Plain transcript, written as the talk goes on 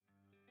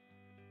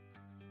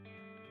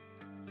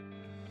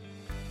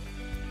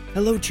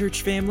Hello,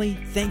 church family.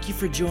 Thank you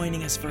for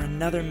joining us for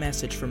another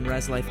message from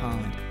Res Life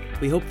Holland.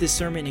 We hope this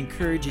sermon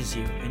encourages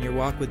you in your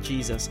walk with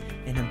Jesus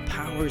and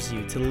empowers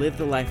you to live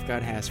the life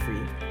God has for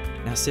you.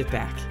 Now sit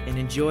back and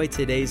enjoy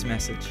today's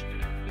message.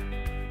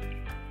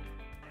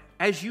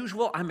 As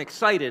usual, I'm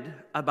excited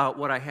about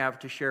what I have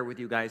to share with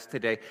you guys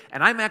today,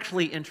 and I'm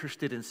actually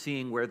interested in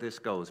seeing where this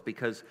goes,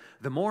 because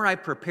the more I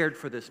prepared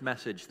for this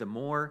message, the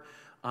more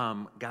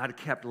God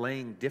kept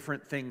laying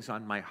different things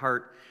on my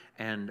heart,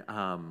 and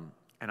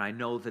I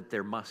know that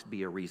there must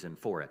be a reason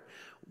for it.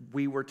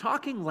 We were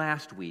talking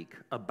last week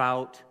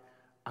about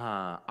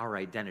our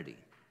identity.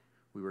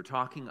 We were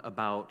talking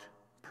about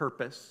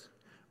purpose.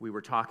 We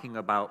were talking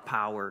about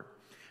power.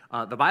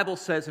 The Bible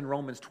says in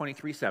Romans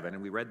 23:7,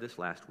 and we read this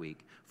last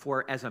week,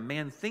 "For as a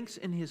man thinks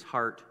in his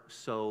heart,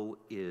 so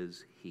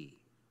is he."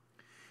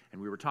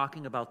 And we were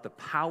talking about the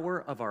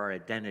power of our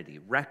identity,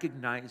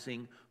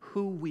 recognizing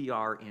who we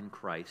are in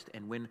Christ.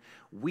 And when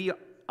we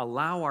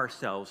allow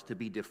ourselves to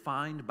be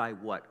defined by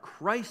what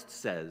Christ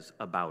says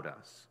about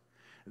us,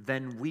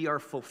 then we are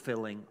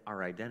fulfilling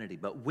our identity.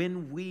 But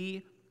when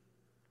we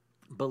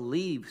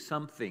believe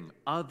something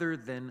other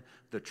than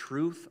the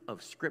truth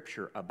of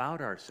Scripture about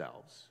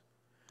ourselves,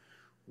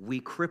 we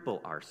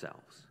cripple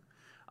ourselves.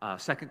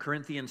 2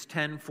 Corinthians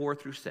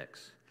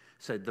 10:4-6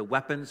 said, "The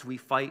weapons we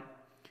fight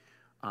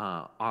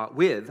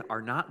with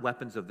are not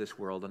weapons of this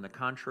world. On the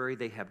contrary,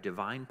 they have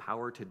divine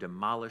power to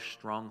demolish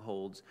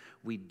strongholds.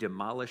 We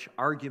demolish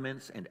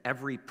arguments and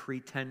every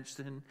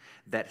pretension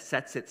that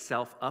sets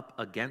itself up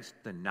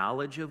against the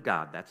knowledge of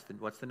God."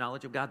 What's the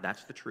knowledge of God?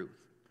 That's the truth.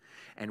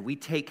 "And we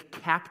take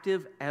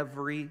captive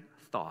every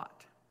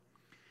thought,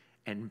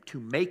 and to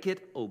make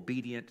it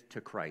obedient to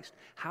Christ."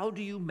 How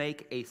do you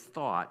make a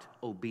thought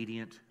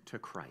obedient to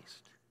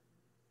Christ?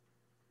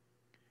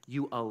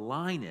 You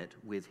align it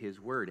with His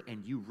Word,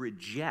 and you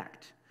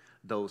reject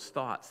those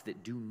thoughts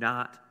that do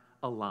not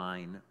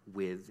align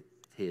with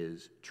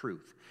His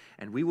truth.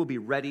 And we will be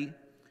ready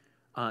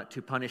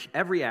to punish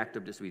every act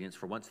of disobedience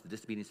for once the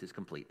disobedience is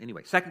complete.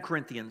 Anyway, 2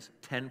 Corinthians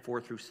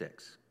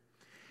 10:4-6.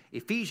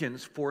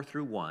 Ephesians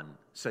 4-1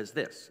 says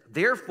this,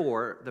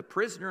 "Therefore, the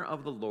prisoner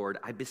of the Lord,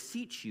 I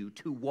beseech you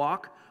to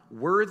walk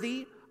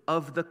worthy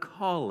of the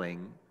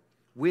calling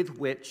with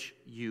which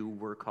you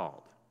were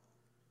called."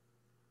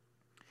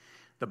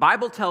 The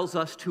Bible tells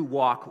us to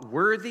walk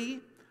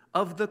worthy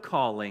of the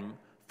calling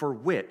for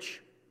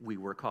which we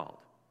were called.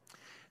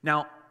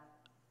 Now,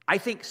 I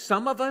think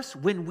some of us,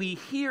 when we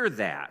hear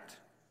that,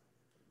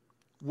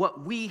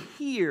 what we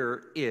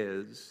hear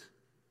is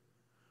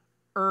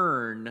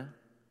earn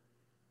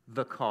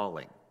the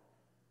calling.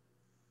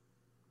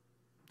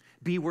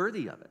 Be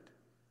worthy of it.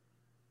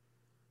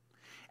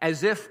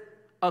 As if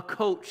a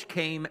coach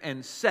came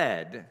and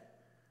said,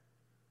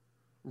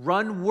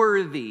 "Run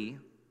worthy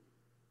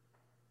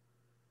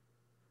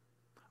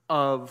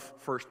of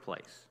first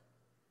place."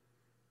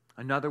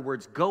 In other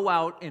words, go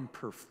out and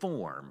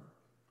perform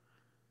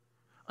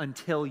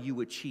until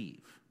you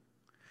achieve.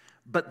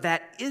 But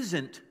that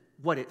isn't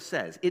what it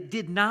says. It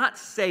did not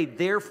say,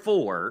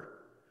 therefore,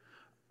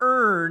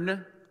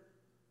 earn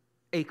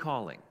a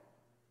calling.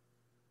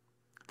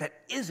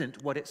 That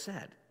isn't what it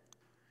said.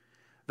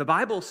 The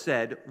Bible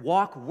said,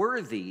 walk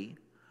worthy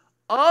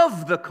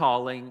of the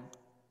calling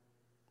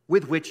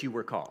with which you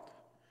were called.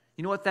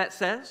 You know what that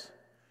says?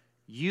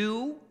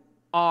 You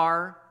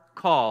are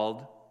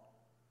called,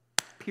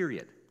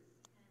 period.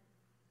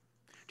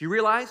 Do you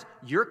realize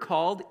you're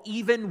called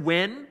even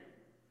when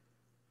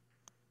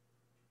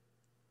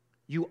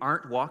you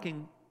aren't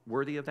walking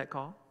worthy of that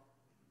call?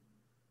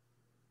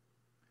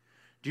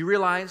 Do you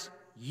realize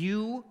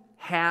you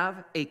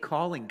have a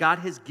calling? God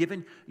has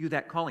given you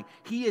that calling.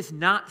 He is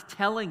not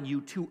telling you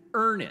to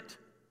earn it.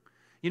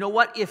 You know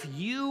what? If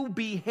you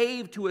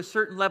behave to a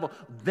certain level,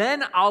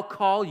 then I'll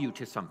call you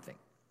to something.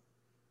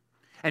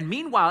 And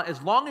meanwhile,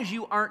 as long as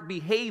you aren't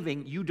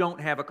behaving, you don't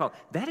have a call.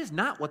 That is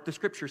not what the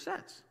Scripture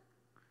says.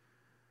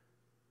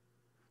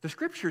 The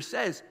Scripture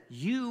says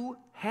you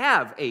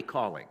have a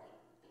calling.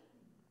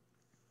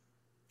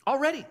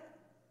 Already.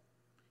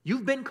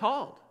 You've been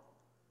called.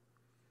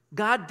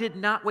 God did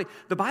not wait.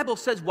 The Bible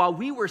says while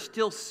we were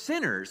still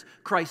sinners,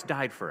 Christ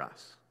died for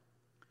us.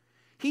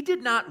 He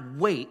did not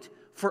wait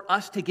for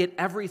us to get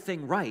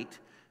everything right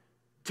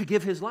to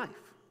give His life.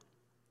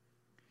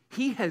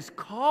 He has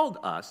called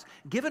us,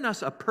 given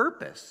us a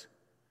purpose,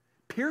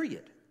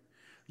 period.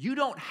 You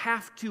don't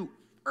have to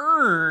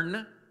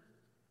earn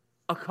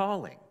a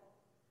calling.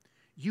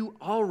 You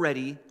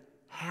already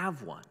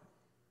have one.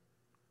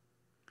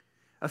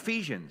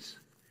 Ephesians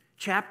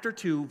chapter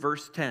 2,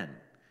 verse 10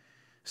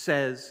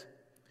 says,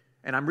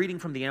 and I'm reading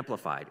from the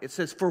Amplified, it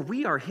says, "For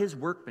we are His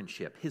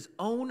workmanship, His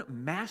own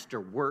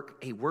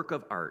masterwork, a work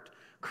of art,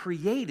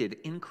 created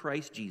in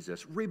Christ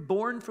Jesus,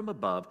 reborn from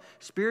above,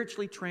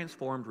 spiritually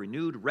transformed,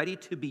 renewed, ready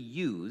to be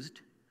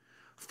used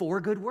for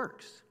good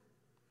works,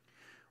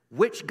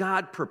 which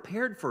God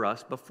prepared for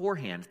us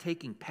beforehand,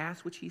 taking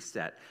paths which He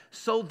set,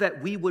 so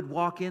that we would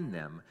walk in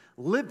them,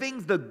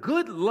 living the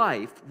good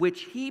life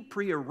which He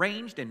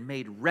prearranged and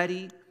made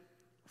ready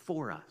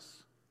for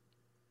us."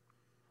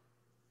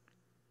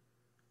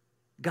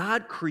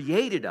 God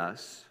created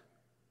us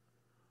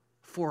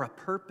for a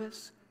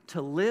purpose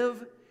to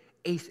live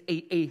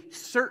a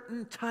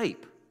certain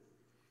type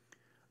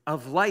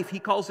of life. He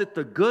calls it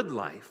the good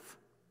life.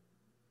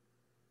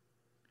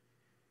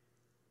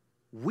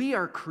 We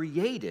are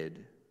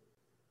created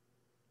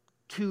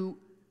to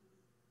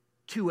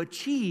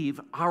achieve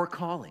our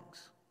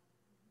callings.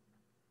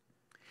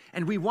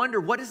 And we wonder,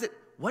 what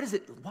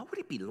would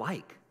it be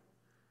like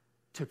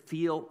to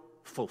feel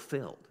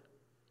fulfilled?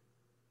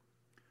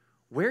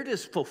 Where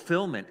does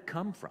fulfillment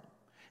come from?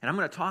 And I'm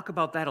going to talk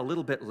about that a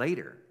little bit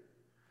later.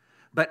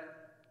 But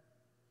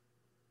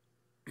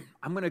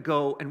I'm going to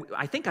go, and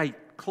I think I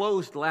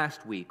closed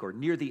last week, or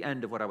near the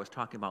end of what I was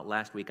talking about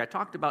last week. I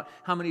talked about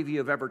how many of you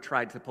have ever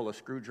tried to pull a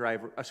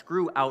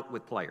screw out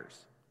with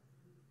pliers.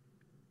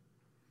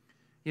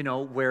 You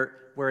know,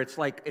 where it's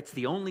like, it's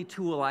the only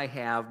tool I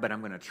have, but I'm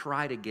going to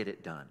try to get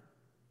it done.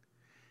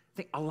 I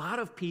think a lot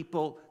of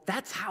people,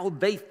 that's how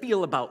they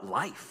feel about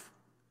life.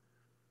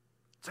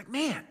 It's like,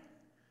 man,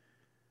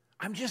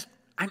 I'm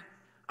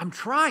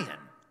trying,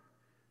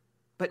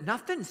 but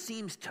nothing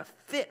seems to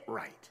fit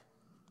right.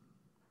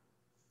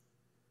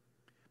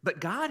 But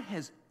God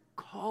has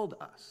called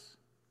us.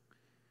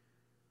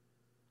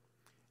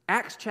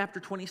 Acts chapter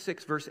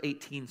 26, verse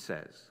 18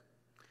 says,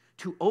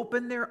 to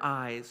open their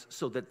eyes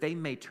so that they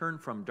may turn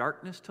from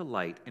darkness to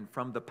light and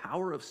from the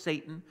power of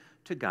Satan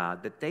to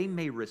God, that they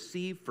may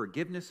receive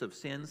forgiveness of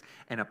sins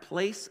and a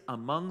place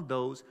among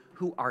those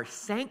who are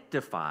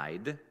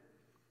sanctified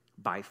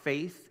by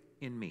faith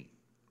in me.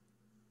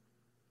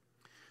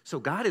 So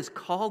God has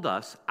called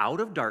us out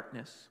of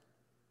darkness,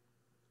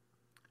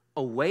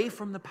 away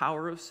from the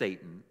power of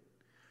Satan,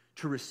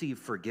 to receive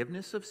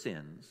forgiveness of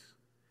sins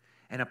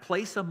and a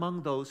place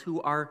among those who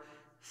are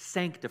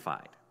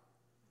sanctified.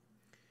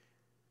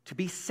 To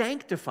be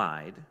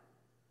sanctified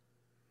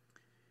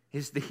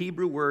is the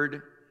Hebrew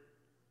word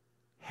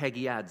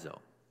hagiadzo.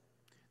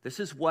 This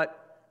is what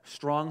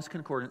Strong's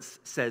Concordance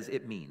says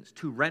it means: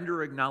 to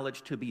render or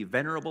acknowledge to be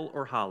venerable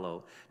or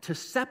hollow, to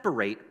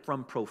separate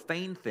from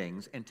profane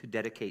things and to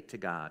dedicate to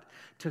God,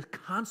 to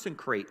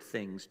consecrate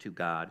things to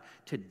God,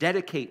 to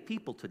dedicate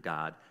people to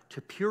God,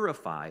 to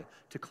purify,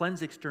 to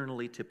cleanse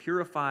externally, to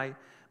purify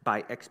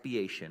by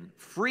expiation,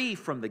 free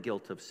from the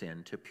guilt of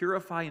sin, to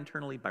purify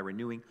internally by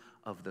renewing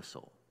of the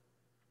soul.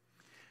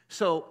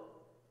 So,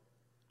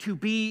 to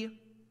be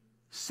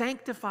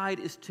sanctified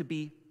is to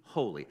be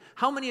holy.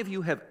 How many of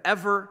you have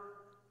ever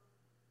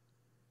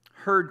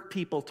heard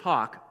people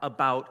talk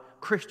about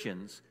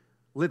Christians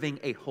living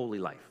a holy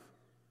life?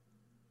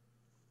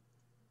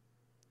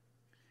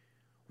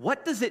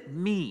 What does it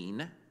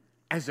mean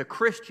as a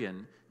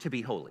Christian to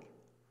be holy?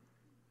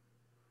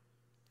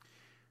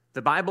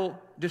 The Bible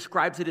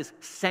describes it as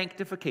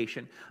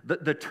sanctification.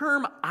 The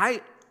term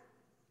I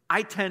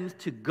tend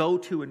to go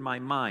to in my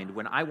mind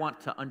when I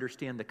want to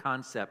understand the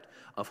concept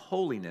of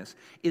holiness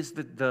is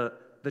the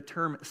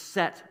term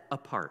set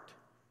apart.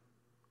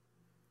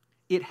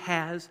 It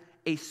has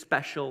a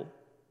special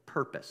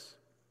purpose.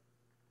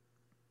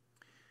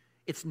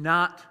 It's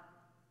not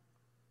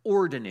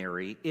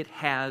ordinary, it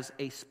has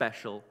a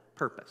special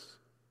purpose.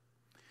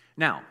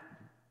 Now,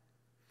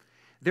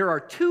 there are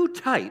two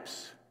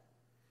types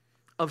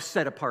of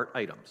set-apart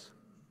items.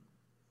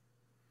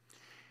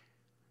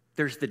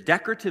 There's the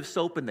decorative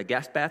soap in the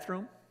guest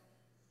bathroom,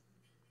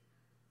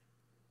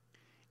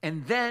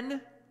 and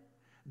then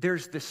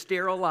there's the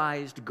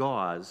sterilized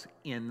gauze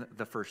in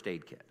the first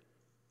aid kit.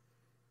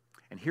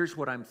 And here's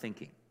what I'm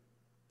thinking.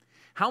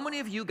 How many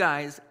of you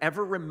guys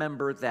ever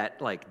remember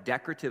that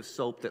decorative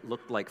soap that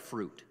looked like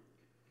fruit?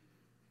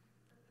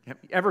 Have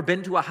you ever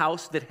been to a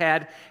house that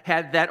had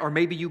that, or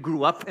maybe you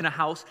grew up in a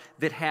house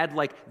that had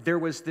there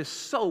was this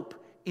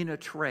soap in a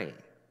tray?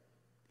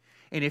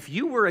 And if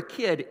you were a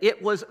kid,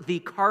 it was the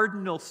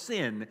cardinal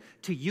sin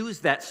to use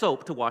that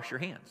soap to wash your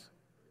hands,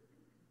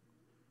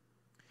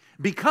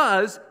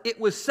 because it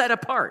was set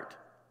apart.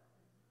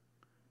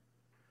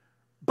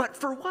 But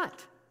for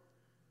what?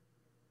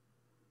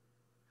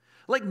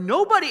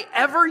 Nobody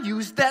ever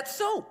used that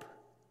soap.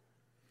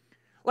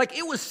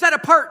 It was set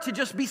apart to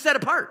just be set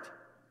apart.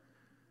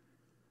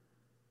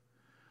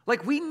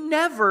 We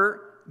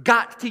never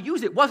got to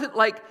use it. It wasn't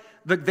like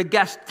the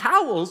guest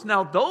towels.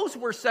 Now, those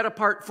were set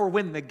apart for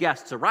when the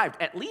guests arrived.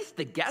 At least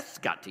the guests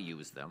got to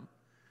use them.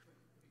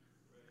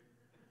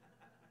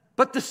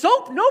 But the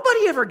soap,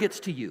 nobody ever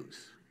gets to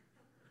use.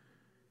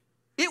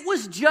 It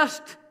was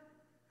just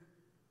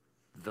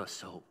the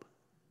soap.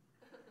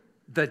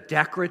 The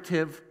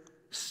decorative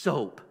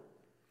soap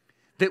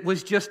that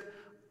was just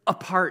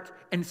apart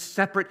and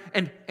separate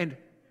and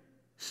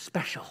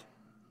special.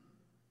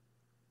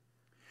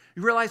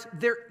 You realize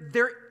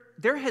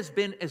there has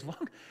been,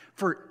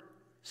 for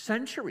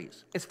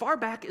centuries, as far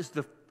back as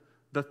the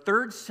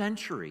 3rd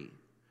century,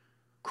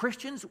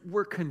 Christians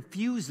were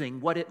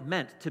confusing what it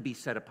meant to be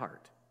set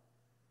apart.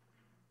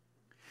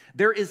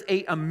 There is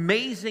an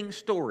amazing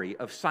story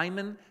of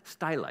Simon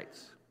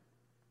Stylites.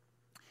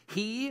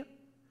 He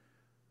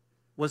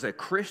was a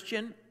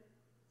Christian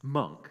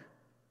monk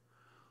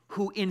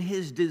who, in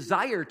his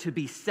desire to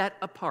be set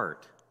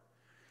apart,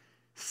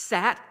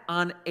 sat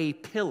on a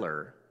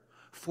pillar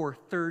for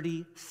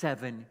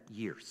 37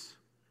 years.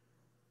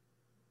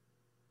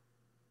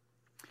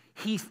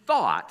 He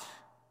thought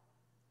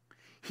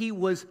he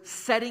was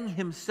setting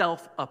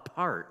himself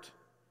apart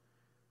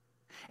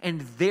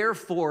and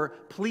therefore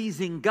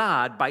pleasing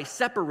God by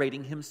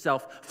separating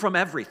himself from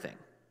everything.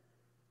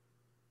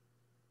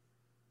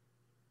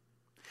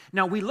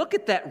 Now, we look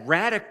at that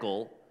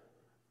radical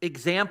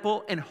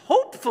example, and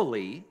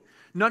hopefully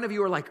none of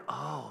you are like,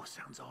 oh,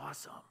 sounds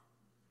awesome.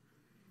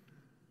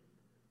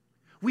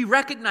 We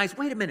recognize,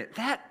 wait a minute,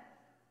 that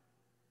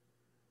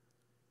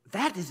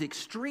is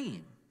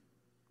extreme.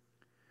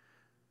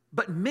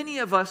 But many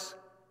of us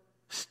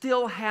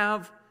still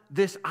have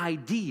this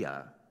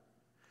idea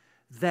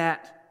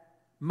that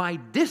my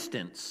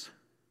distance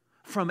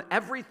from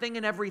everything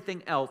and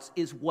everything else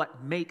is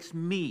what makes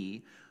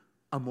me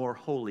a more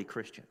holy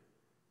Christian.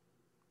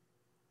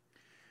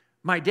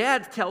 My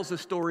dad tells a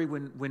story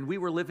when we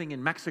were living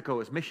in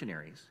Mexico as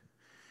missionaries,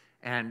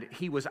 and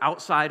he was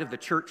outside of the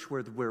church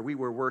where we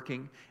were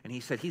working, and he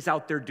said he's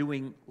out there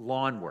doing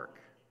lawn work.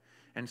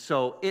 And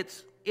so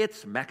it's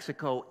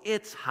Mexico,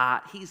 it's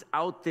hot, he's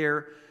out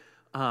there.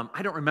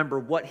 I don't remember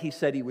what he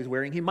said he was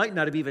wearing. He might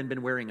not have even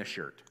been wearing a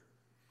shirt.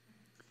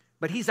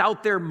 But he's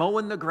out there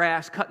mowing the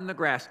grass, cutting the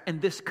grass, and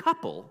this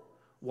couple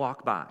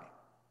walk by.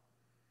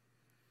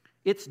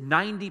 It's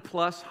 90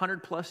 plus,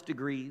 100 plus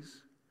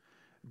degrees.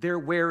 They're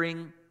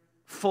wearing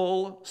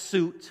full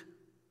suit.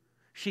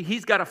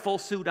 He's got a full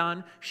suit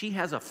on. She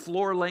has a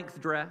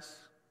floor-length dress.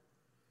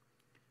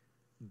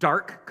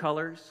 Dark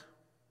colors.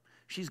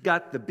 She's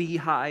got the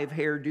beehive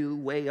hairdo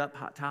way up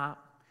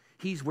top.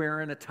 He's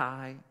wearing a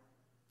tie.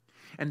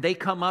 And they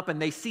come up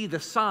and they see the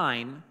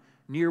sign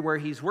near where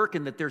he's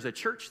working that there's a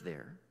church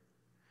there.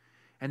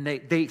 And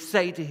they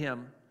say to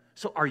him,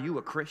 so are you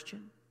a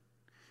Christian?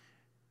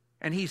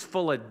 And he's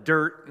full of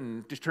dirt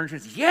and just turns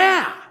and says,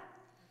 yeah.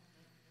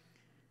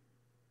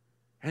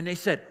 And they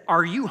said,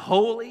 are you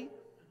holy?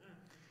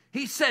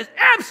 He says,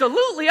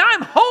 absolutely,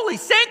 I'm holy,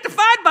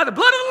 sanctified by the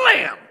blood of the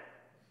Lamb.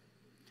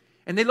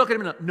 And they look at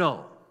him and go,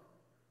 no.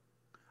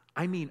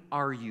 I mean,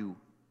 are you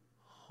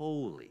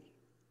holy?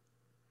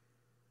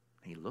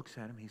 And he looks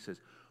at him, he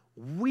says,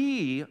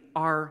 we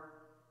are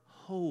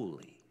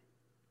holy.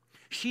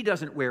 She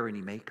doesn't wear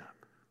any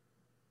makeup.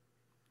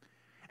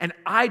 And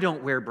I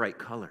don't wear bright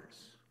colors.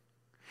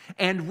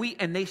 And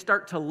they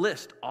start to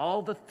list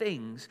all the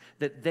things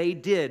that they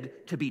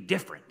did to be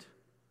different.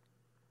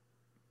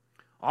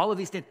 All of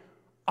these things.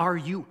 Are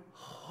you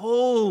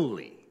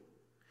holy?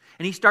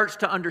 And he starts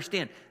to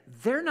understand.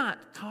 They're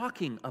not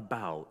talking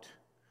about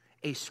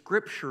a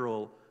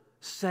scriptural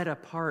set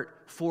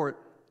apart for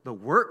the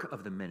work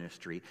of the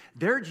ministry.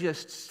 They're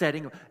just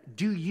setting,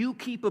 do you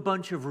keep a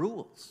bunch of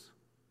rules?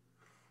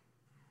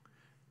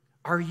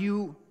 Are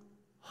you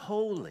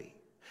holy?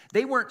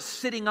 They weren't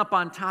sitting up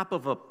on top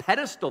of a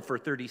pedestal for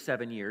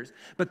 37 years,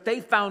 but they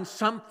found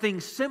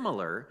something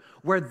similar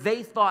where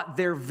they thought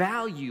their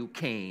value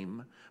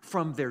came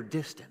from their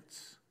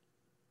distance.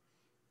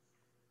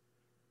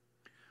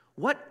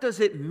 What does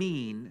it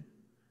mean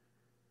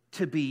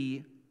to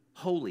be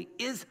holy?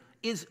 Is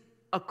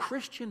a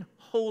Christian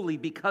holy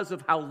because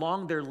of how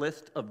long their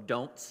list of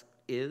don'ts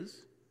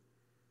is?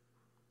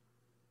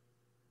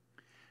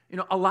 You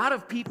know, a lot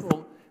of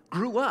people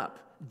grew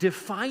up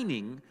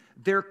defining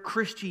their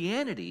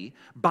Christianity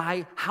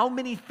by how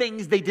many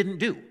things they didn't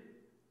do.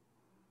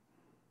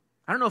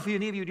 I don't know if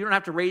any of you don't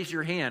have to raise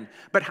your hand,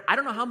 but I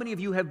don't know how many of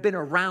you have been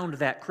around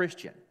that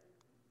Christian.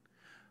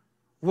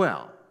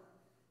 Well,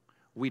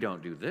 we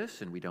don't do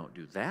this, and we don't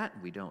do that,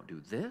 and we don't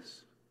do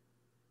this.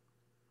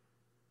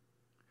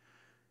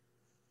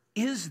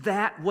 Is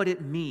that what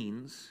it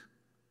means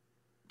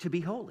to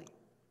be holy?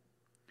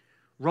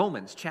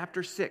 Romans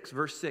chapter 6,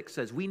 verse 6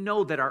 says, we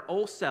know that our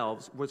old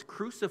selves was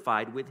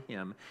crucified with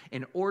him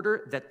in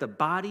order that the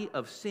body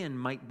of sin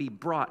might be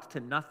brought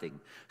to nothing,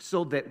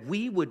 so that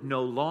we would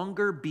no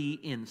longer be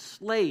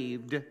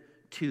enslaved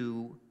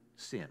to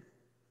sin.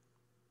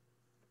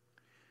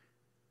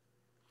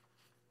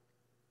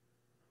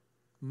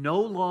 No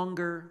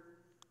longer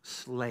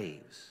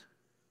slaves.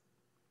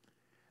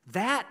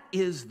 That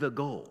is the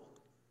goal.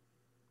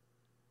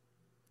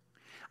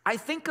 I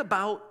think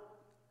about,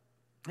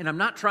 and I'm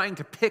not trying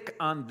to pick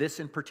on this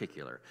in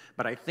particular,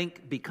 but I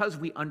think because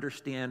we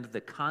understand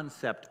the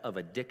concept of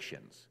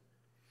addictions,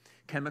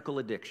 chemical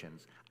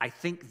addictions, I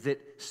think that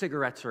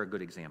cigarettes are a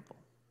good example.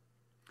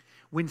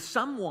 When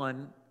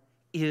someone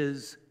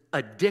is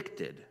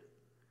addicted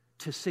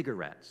to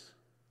cigarettes,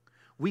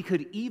 we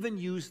could even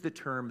use the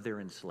term they're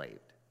enslaved.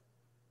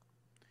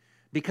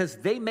 Because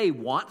they may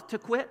want to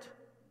quit,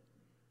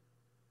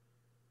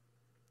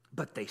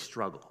 but they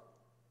struggle.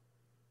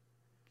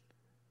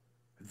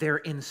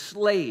 They're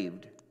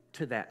enslaved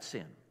to that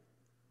sin.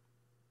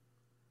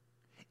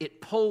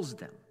 It pulls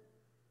them.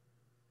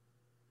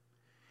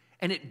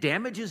 And it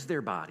damages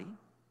their body,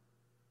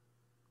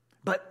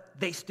 but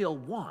they still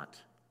want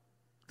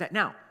that.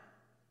 Now,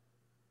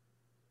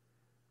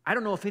 I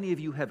don't know if any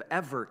of you have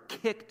ever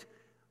kicked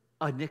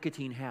a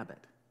nicotine habit,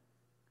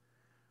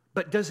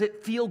 But does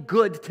it feel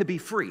good to be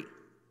free?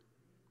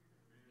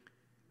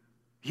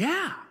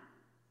 Yeah.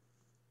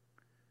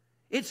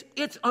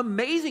 It's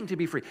amazing to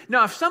be free.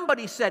 Now, if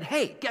somebody said,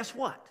 hey, guess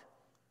what?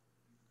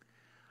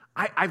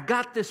 I've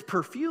got this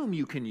perfume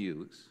you can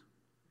use.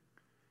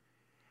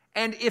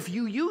 And if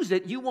you use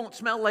it, you won't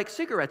smell like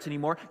cigarettes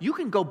anymore. You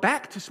can go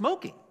back to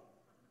smoking.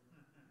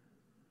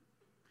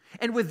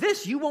 And with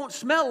this, you won't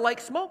smell like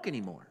smoke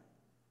anymore.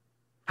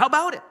 How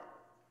about it?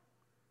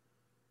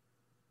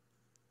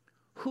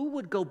 Who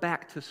would go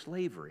back to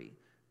slavery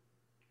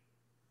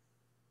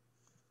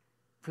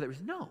for that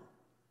reason? No.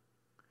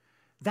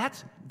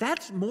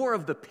 That's more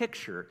of the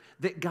picture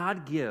that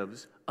God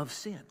gives of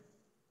sin.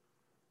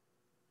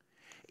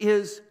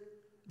 Is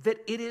that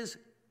it is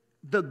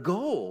the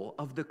goal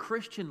of the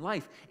Christian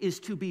life is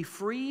to be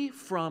free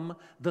from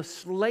the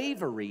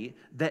slavery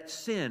that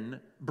sin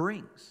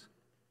brings.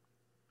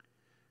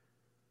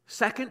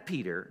 2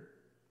 Peter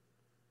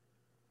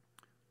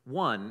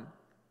 1,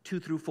 2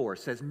 through 4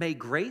 says, "May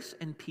grace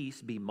and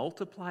peace be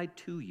multiplied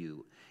to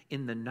you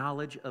in the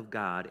knowledge of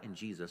God and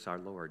Jesus our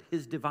Lord.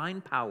 His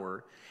divine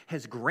power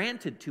has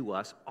granted to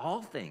us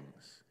all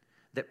things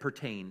that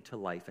pertain to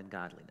life and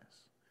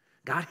godliness."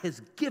 God has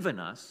given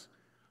us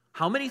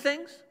how many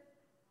things?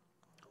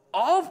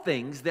 All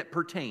things that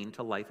pertain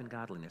to life and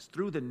godliness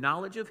through the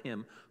knowledge of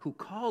Him who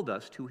called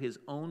us to His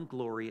own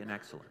glory and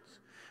excellence,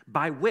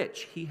 by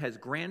which He has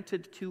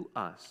granted to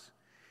us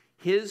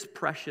His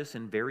precious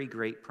and very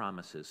great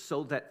promises,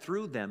 so that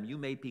through them you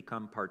may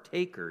become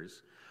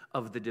partakers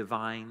of the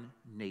divine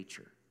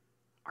nature.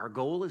 Our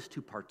goal is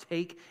to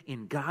partake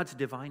in God's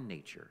divine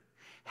nature,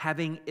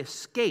 having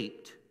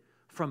escaped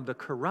from the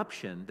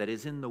corruption that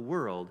is in the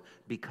world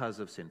because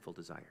of sinful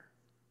desire.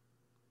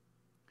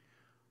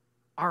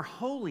 Our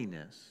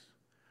holiness,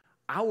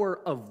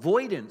 our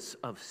avoidance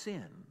of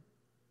sin,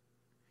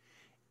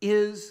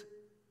 is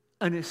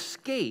an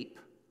escape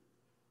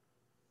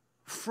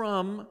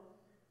from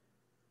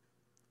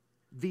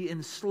the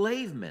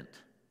enslavement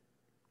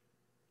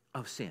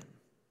of sin.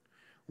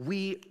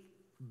 We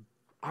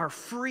are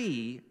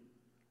free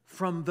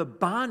from the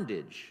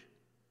bondage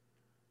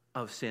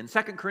of sin.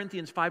 2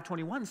 Corinthians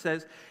 5:21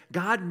 says,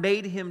 God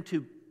made him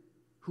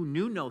who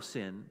knew no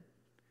sin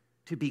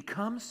to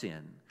become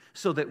sin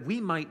so that we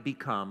might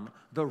become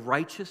the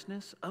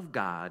righteousness of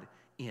God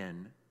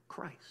in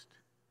Christ.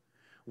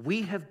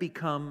 We have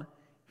become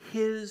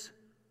His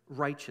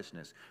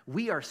righteousness.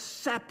 We are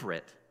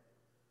separate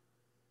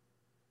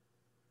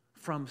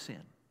from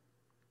sin.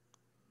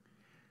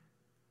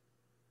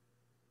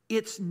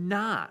 It's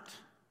not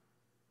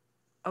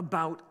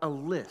about a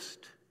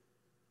list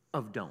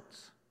of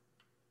don'ts.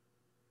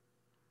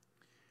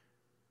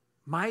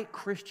 My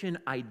Christian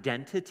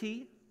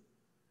identity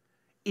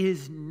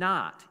is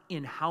not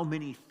in how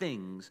many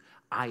things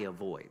I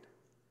avoid.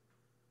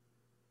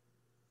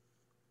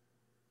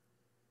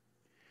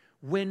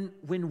 When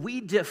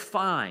we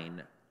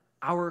define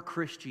our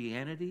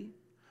Christianity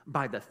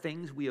by the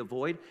things we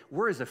avoid,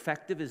 we're as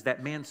effective as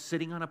that man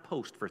sitting on a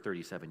post for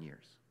 37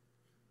 years.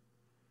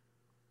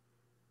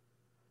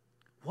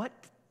 What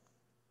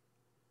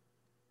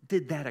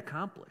did that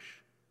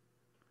accomplish?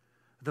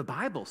 The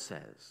Bible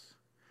says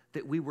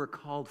that we were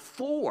called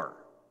for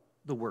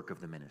the work of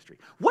the ministry.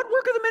 What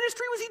work of the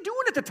ministry was he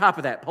doing at the top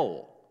of that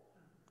pole?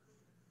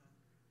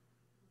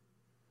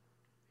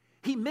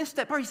 He missed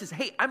that part. He says,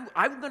 hey,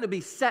 I'm going to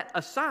be set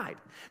aside.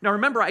 Now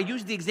remember, I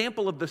used the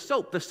example of the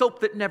soap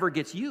that never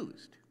gets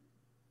used.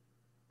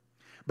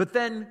 But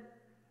then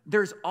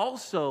there's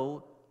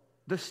also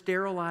the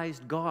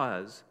sterilized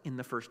gauze in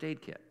the first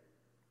aid kit.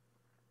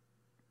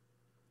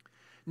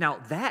 Now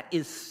that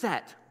is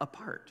set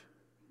apart.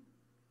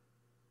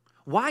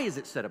 Why is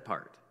it set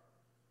apart?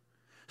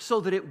 So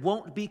that it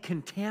won't be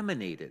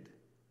contaminated.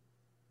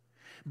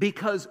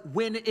 Because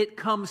when it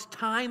comes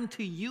time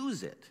to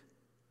use it,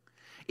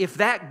 if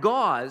that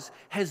gauze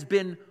has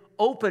been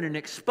open and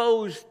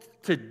exposed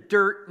to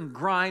dirt and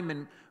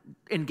grime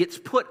and gets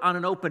put on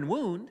an open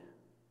wound,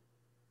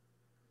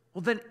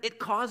 well, then it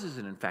causes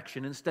an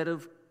infection instead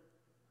of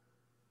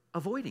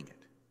avoiding it.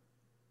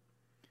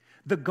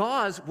 The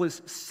gauze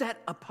was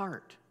set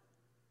apart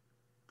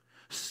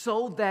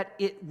so that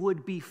it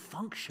would be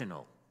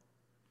functional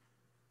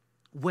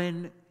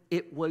when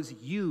it was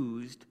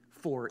used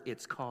for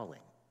its calling.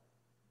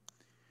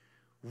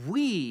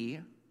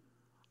 We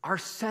are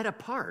set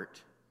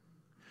apart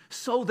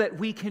so that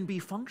we can be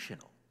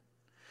functional.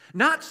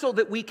 Not so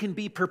that we can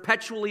be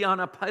perpetually on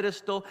a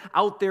pedestal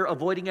out there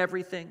avoiding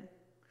everything,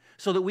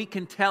 so that we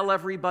can tell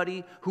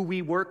everybody who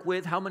we work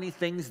with how many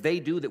things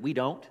they do that we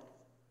don't.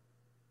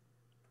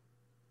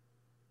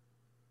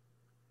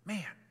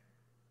 Man,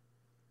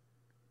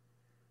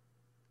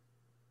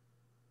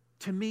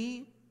 to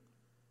me,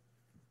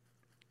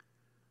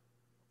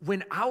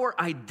 when our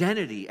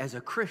identity as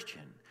a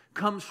Christian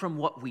comes from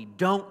what we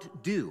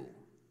don't do,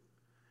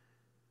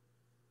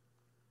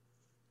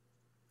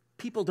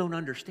 people don't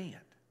understand.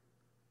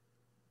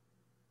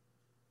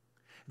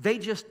 They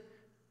just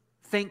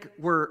think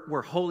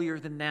we're holier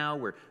than thou,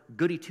 we're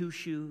goody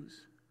two-shoes.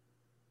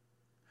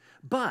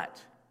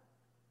 But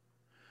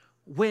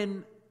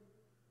when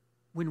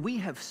we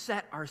have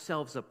set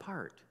ourselves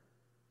apart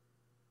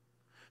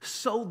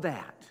so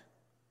that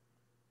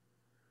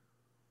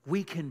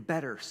we can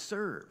better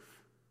serve.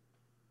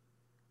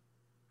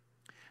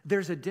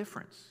 There's a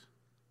difference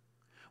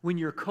when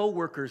your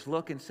coworkers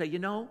look and say,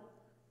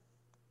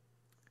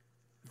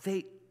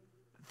 they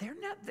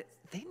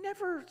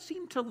never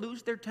seem to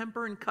lose their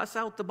temper and cuss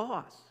out the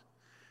boss.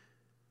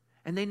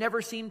 And they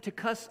never seem to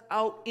cuss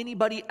out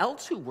anybody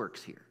else who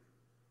works here.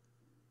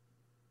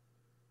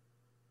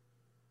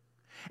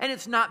 And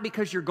it's not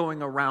because you're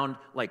going around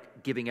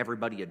like giving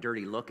everybody a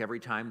dirty look every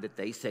time that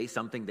they say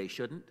something they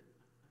shouldn't.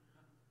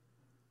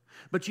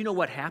 But you know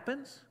what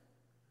happens?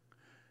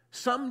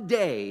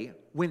 Someday,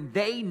 when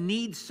they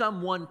need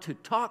someone to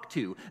talk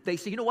to, they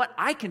say, you know what?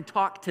 I can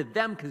talk to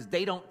them because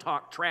they don't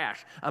talk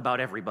trash about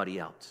everybody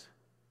else.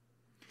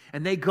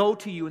 And they go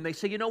to you and they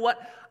say, you know what?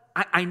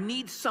 I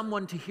need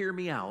someone to hear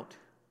me out.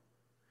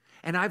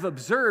 And I've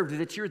observed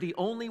that you're the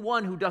only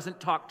one who doesn't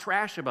talk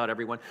trash about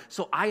everyone.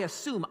 So I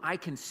assume I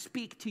can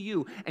speak to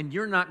you and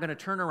you're not going to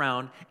turn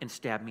around and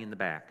stab me in the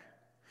back.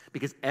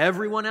 Because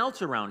everyone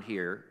else around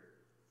here,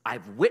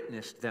 I've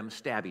witnessed them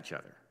stab each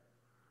other.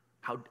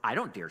 I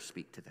don't dare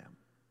speak to them.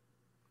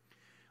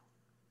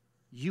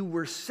 You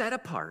were set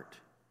apart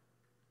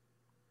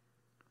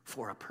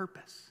for a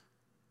purpose.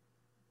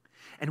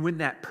 And when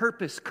that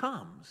purpose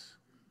comes,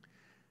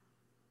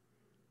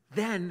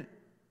 then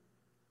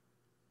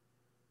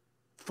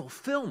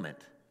fulfillment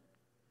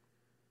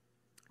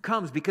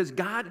comes, because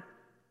God,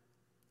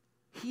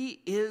 He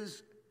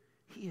is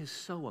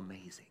so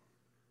amazing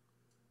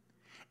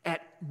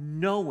at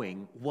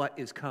knowing what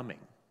is coming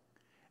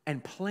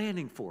and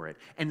planning for it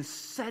and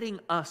setting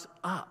us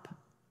up.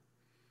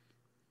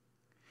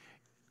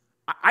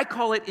 I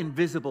call it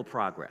invisible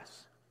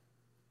progress.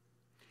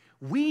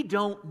 We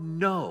don't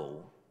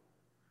know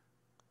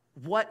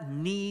what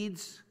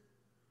needs,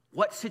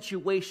 what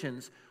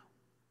situations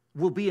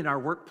will be in our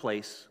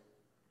workplace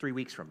 3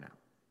 weeks from now.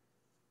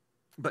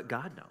 But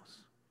God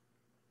knows.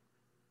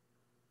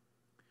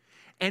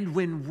 And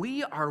when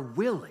we are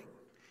willing,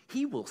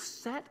 He will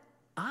set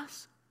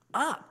us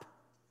up.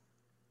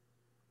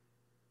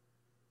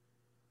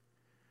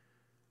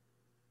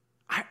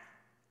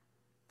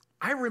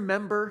 I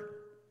remember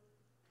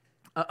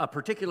a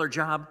particular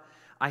job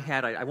I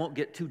had. I won't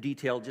get too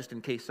detailed just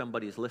in case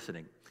somebody's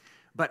listening.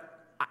 But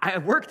I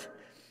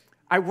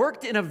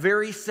worked in a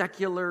very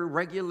secular,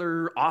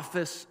 regular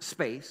office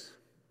space,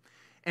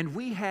 and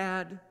we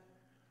had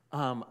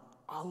a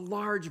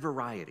large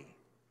variety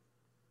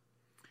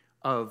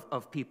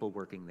of people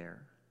working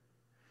there,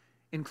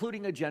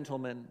 including a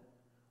gentleman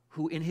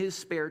who in his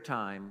spare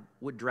time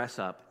would dress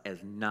up as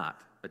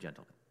not a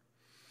gentleman.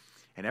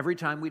 And every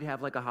time we'd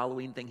have like a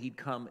Halloween thing, he'd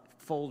come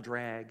full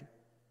drag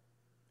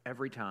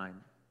every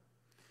time.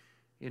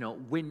 You know,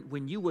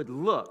 when you would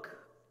look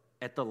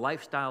at the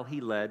lifestyle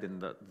he led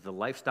and the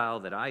lifestyle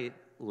that I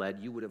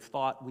led, you would have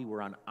thought we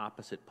were on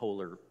opposite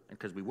polar,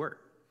 because we were.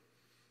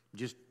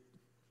 Just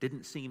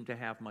didn't seem to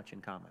have much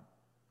in common.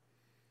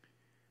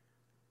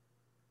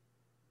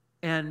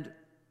 And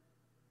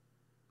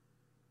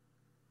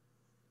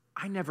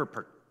I never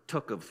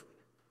partook of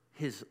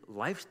his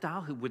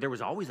lifestyle. There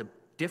was always a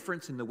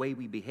difference in the way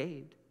we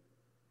behaved.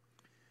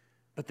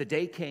 But the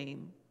day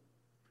came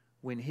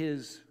when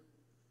his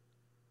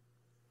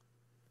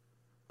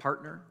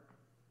partner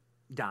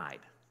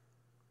died.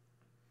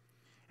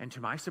 And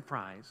to my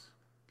surprise,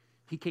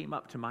 he came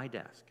up to my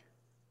desk,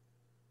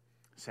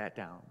 sat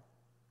down,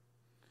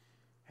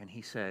 and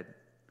he said,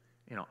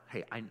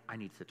 hey, I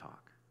need to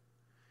talk.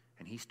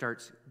 And he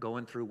starts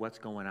going through what's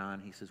going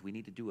on. He says, we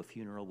need to do a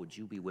funeral. Would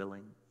you be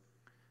willing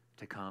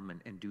to come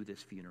and do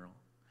this funeral?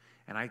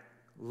 And I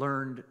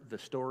learned the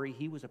story.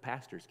 He was a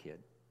pastor's kid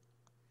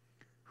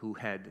who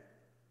had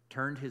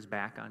turned his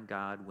back on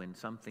God when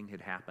something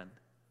had happened.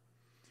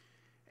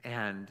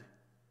 And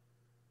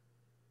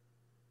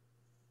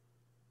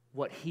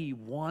what he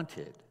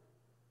wanted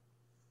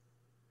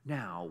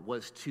now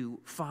was to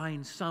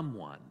find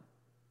someone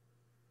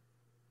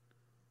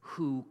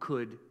who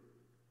could,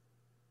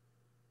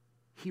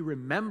 he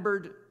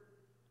remembered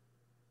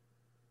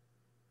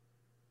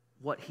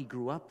what he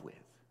grew up with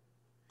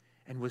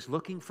and was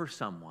looking for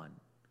someone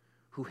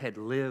who had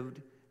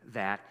lived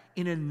that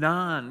in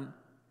a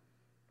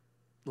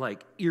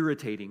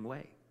irritating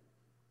way.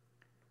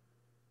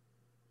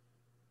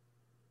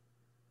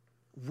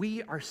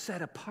 We are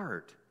set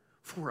apart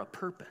for a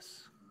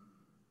purpose.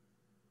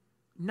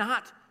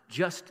 Not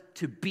just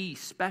to be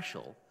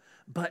special,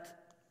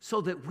 but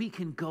so that we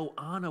can go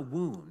on a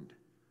wound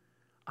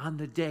on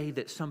the day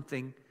that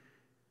something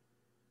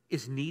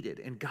is needed.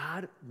 And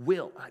God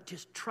will,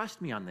 just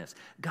trust me on this,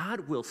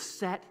 God will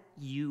set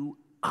you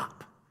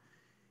up.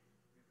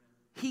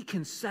 He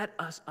can set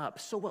us up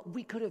so what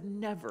we could have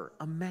never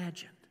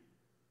imagined.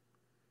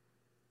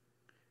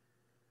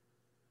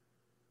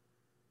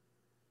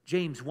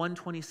 James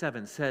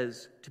 1:27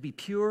 says, to be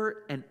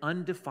pure and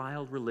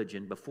undefiled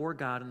religion before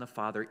God and the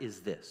Father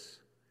is this,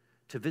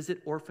 to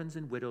visit orphans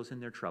and widows in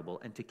their trouble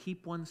and to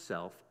keep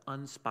oneself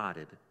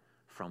unspotted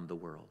from the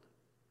world.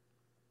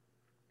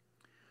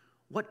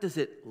 what does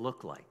it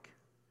look like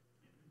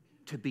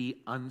to be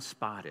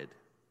unspotted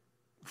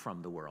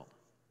from the world?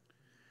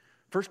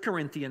 1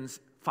 Corinthians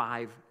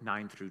 5,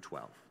 9 through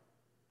 12.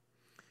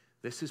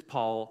 This is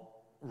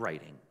Paul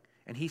writing.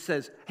 And he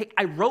says, hey,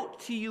 I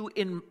wrote to you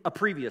in a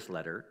previous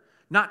letter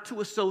not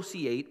to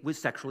associate with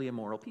sexually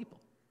immoral people.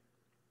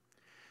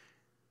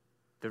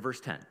 Then verse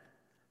 10.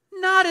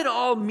 Not at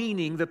all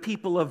meaning the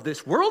people of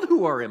this world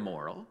who are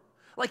immoral.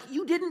 Like,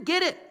 you didn't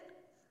get it.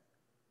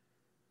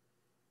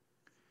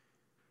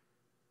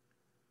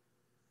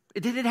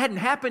 It hadn't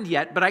happened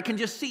yet, but I can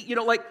just see,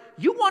 like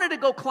you wanted to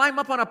go climb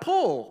up on a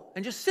pole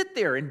and just sit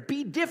there and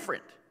be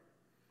different.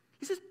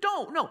 He says,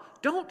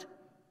 don't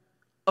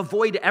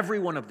avoid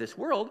everyone of this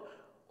world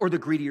or the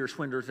greedy or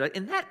swindlers.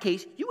 In that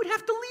case, you would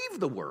have to leave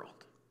the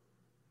world.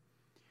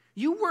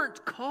 You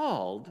weren't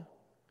called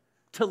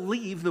to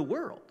leave the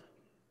world.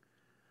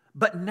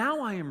 But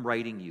now I am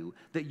writing you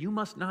that you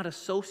must not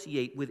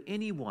associate with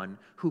anyone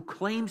who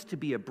claims to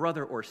be a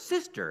brother or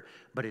sister,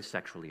 but is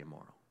sexually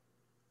immoral,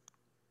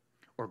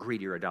 or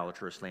greedy, or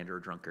idolater, or slanderer, or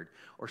drunkard,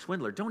 or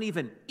swindler. Don't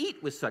even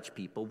eat with such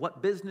people.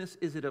 What business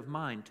is it of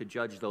mine to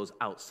judge those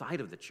outside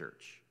of the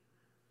church?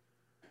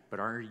 But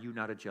are you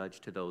not a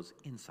judge to those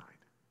inside?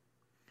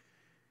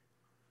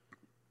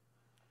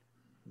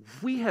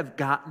 We have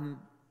gotten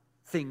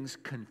things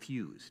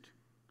confused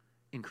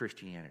in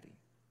Christianity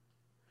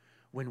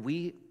when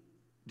we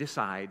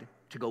decide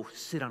to go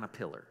sit on a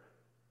pillar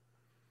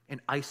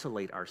and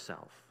isolate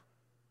ourselves.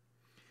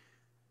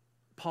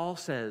 Paul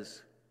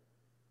says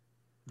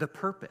the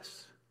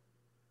purpose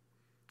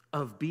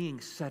of being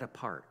set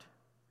apart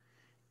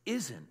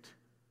isn't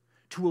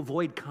to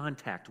avoid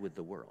contact with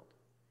the world.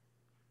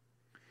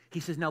 He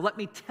says, now let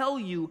me tell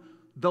you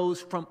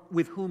those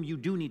with whom you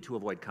do need to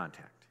avoid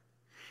contact.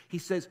 He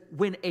says,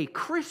 when a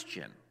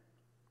Christian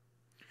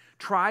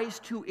tries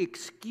to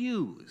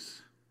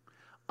excuse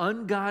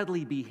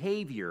ungodly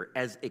behavior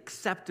as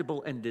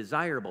acceptable and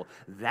desirable,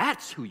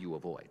 that's who you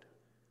avoid.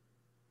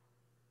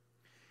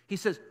 He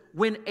says,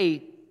 when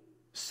a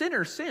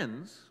sinner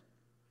sins,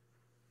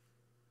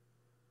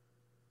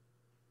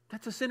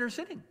 that's a sinner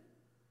sinning.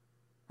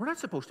 We're not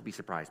supposed to be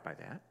surprised by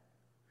that.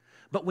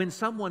 But when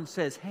someone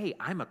says, hey,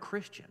 I'm a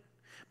Christian,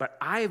 but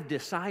I've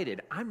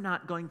decided I'm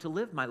not going to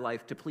live my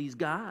life to please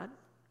God.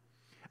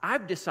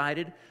 I've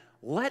decided,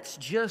 let's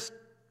just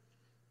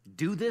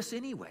do this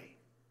anyway.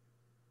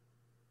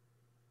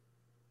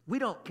 We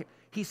don't care.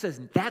 He says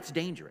that's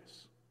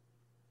dangerous.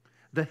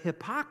 The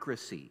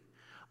hypocrisy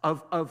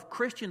of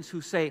Christians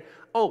who say,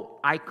 oh,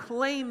 I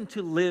claim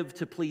to live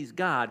to please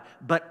God,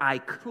 but I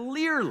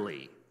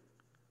clearly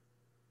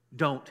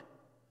don't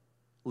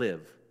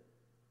live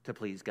to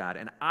please God.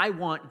 And I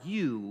want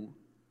you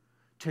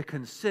to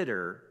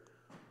consider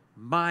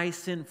my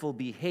sinful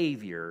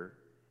behavior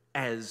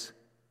as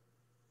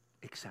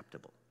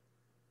acceptable.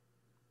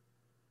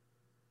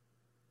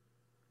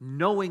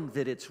 Knowing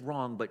that it's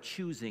wrong, but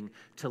choosing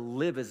to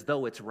live as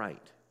though it's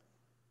right.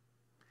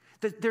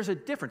 There's a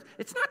difference.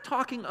 It's not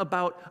talking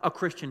about a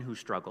Christian who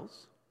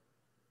struggles,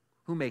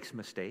 who makes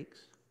mistakes.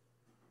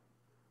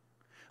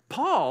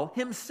 Paul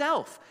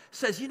himself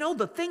says,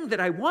 the thing that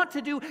I want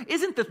to do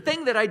isn't the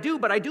thing that I do,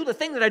 but I do the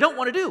thing that I don't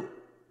want to do.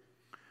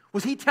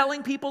 Was he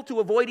telling people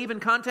to avoid even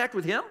contact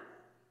with him?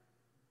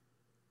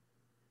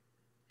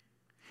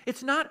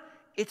 It's not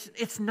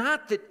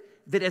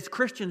that as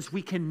Christians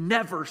we can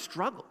never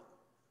struggle.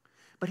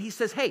 But he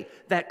says, hey,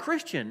 that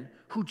Christian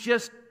who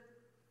just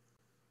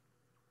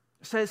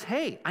says,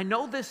 hey, I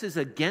know this is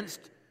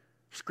against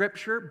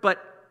Scripture,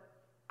 but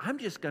I'm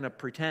just going to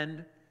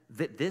pretend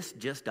that this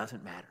just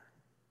doesn't matter.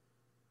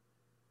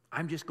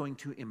 I'm just going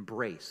to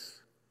embrace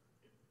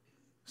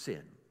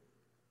sin.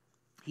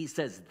 He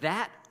says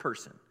that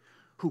person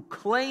who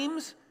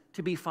claims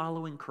to be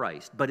following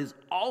Christ, but is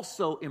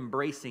also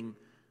embracing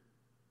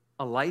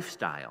a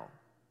lifestyle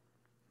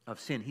of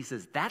sin, he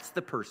says that's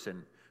the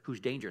person who's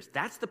dangerous.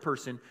 That's the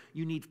person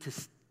you need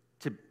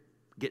to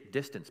get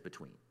distance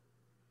between.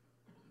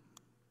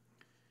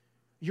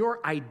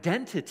 Your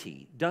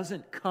identity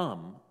doesn't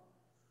come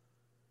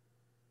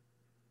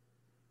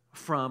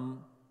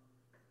from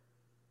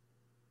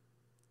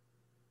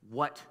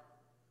what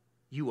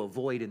you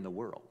avoid in the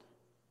world.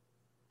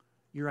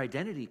 Your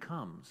identity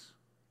comes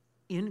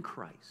in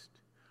Christ,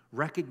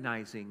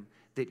 recognizing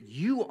that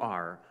you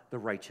are the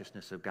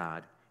righteousness of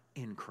God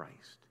in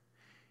Christ.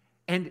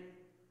 And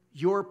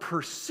your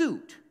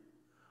pursuit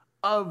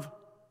of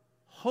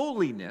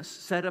holiness,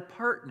 set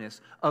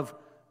apartness, of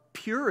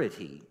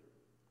purity,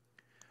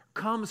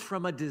 comes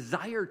from a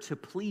desire to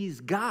please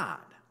God,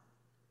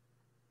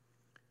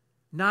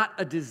 not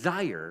a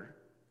desire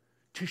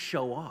to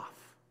show off,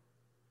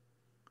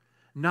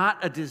 not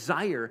a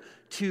desire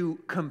to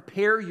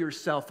compare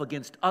yourself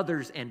against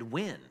others and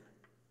win.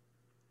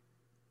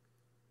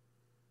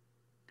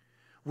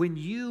 When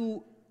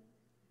you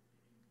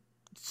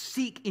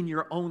seek in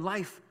your own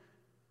life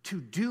to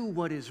do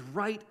what is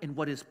right and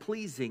what is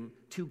pleasing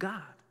to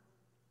God,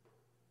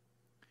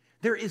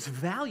 there is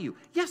value.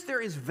 Yes,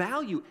 there is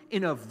value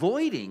in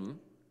avoiding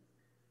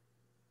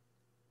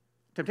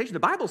Temptation. The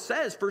Bible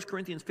says, 1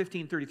 Corinthians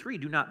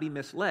 15:33, do not be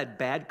misled.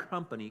 Bad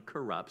company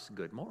corrupts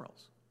good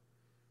morals.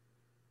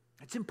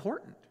 It's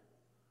important.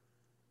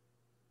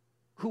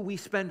 Who we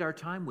spend our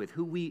time with,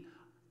 who we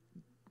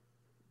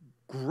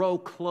grow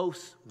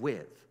close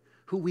with,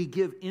 who we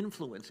give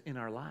influence in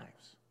our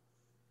lives.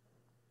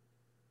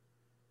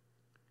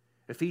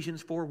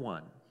 Ephesians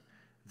 4:1.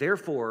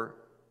 Therefore,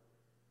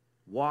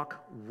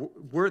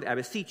 I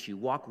beseech you,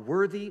 walk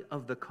worthy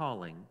of the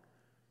calling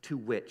to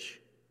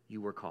which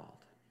you were called.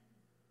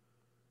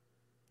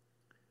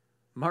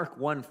 Mark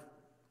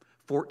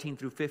 1:14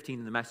 through 15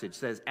 in the Message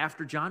says,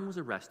 after John was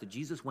arrested,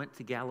 Jesus went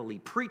to Galilee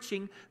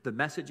preaching the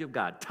message of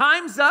God.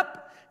 Time's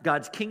up.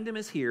 God's kingdom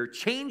is here.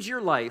 Change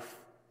your life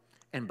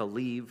and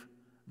believe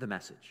the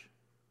message.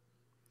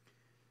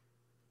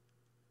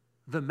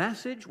 The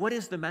message, what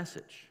is the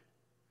message?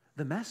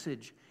 The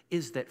message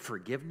is that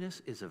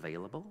forgiveness is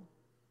available,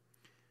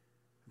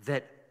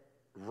 that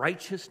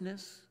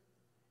righteousness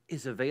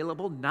is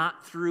available,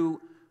 not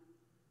through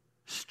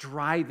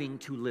striving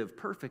to live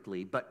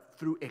perfectly, but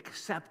through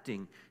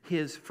accepting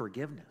His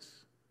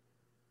forgiveness.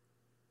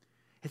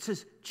 It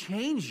says,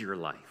 change your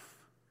life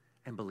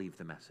and believe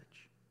the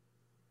message.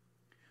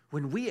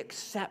 When we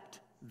accept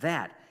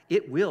that,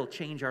 it will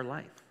change our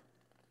life.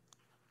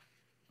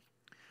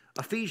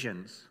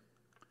 Ephesians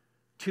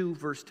 2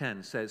 verse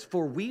 10 says,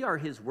 for we are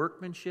His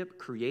workmanship,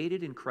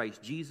 created in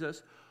Christ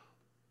Jesus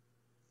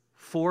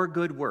for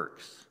good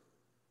works.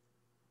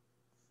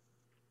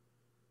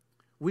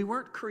 We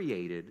weren't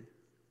created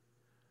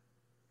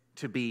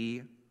to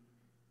be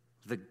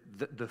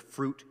the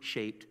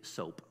fruit-shaped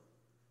soap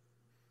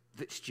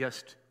that's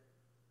just,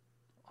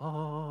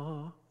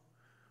 over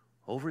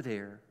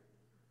there,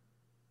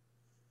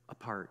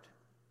 apart.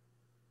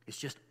 It's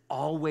just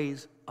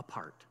always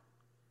apart.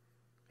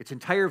 Its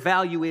entire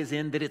value is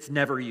in that it's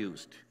never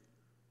used.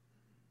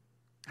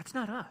 That's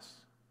not us.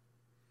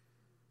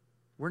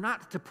 We're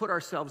not to put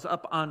ourselves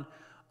up on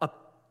a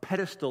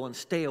pedestal and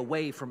stay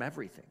away from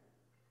everything.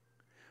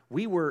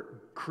 We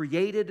were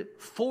created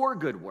for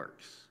good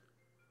works.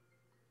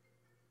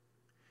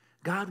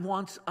 God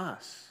wants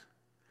us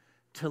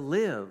to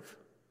live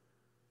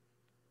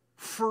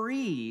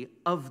free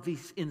of the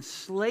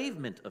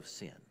enslavement of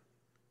sin,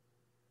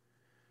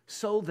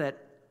 so that,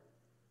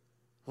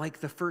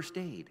 like the first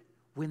aid,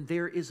 when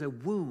there is a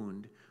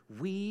wound,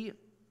 we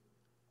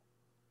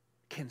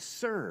can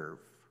serve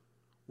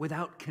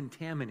without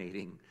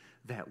contaminating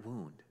that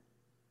wound.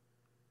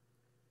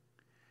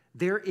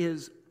 There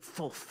is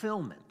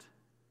fulfillment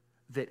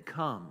that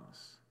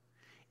comes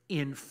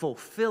in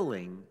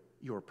fulfilling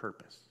your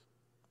purpose.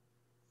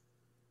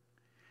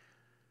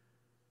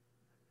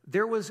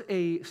 There was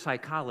a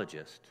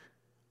psychologist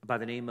by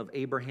the name of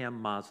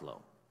Abraham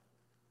Maslow,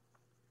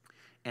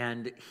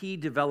 and he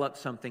developed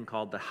something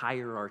called the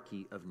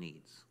hierarchy of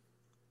needs.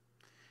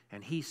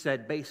 And he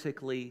said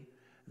basically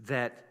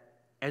that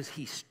as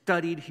he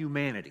studied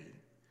humanity,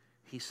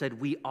 he said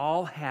we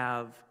all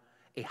have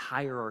a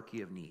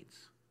hierarchy of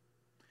needs.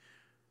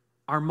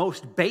 Our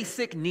most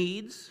basic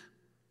needs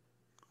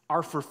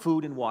are for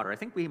food and water. I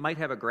think we might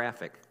have a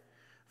graphic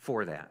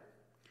for that.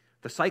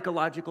 The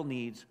psychological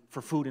needs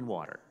for food and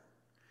water.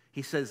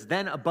 He says,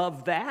 then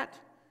above that,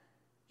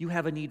 you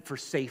have a need for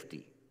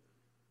safety,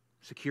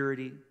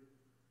 security,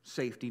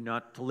 safety,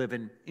 not to live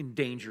in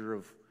danger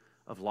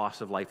of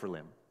loss of life or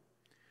limb.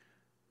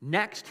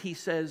 Next, he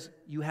says,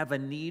 you have a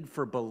need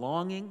for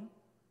belonging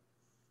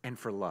and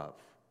for love.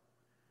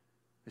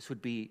 This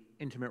would be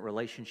intimate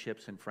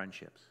relationships and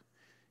friendships.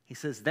 He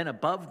says, then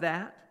above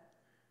that,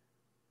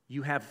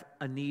 you have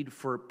a need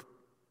for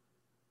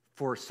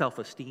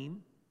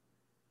self-esteem,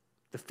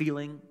 the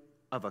feeling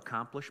of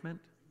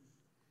accomplishment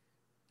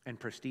and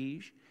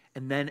prestige.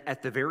 And then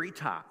at the very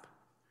top,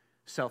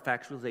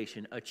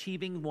 self-actualization,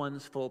 achieving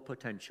one's full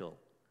potential,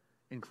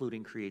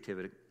 including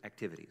creative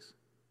activities.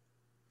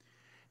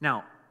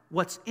 Now,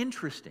 what's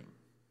interesting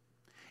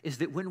is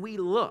that when we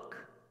look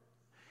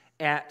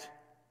at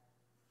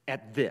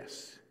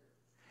this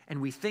and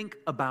we think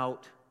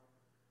about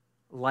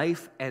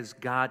life as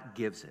God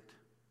gives it,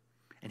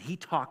 and he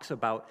talks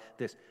about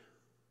this,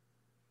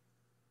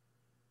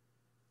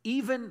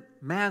 even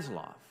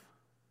Maslow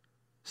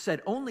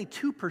said only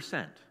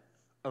 2%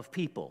 of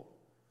people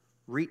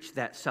reach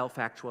that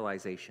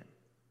self-actualization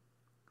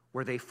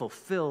where they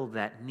fulfill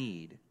that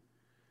need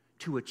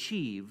to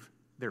achieve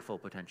their full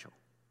potential.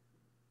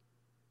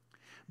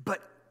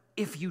 But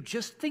if you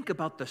just think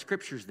about the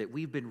scriptures that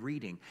we've been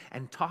reading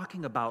and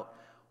talking about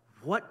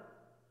what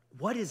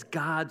is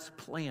God's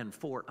plan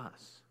for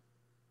us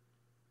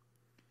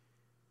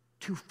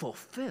to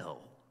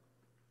fulfill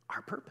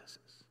our purposes.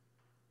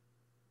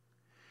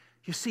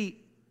 You see,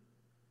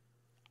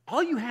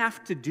 all you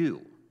have to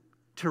do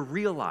to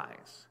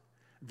realize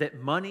that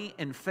money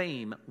and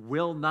fame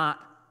will not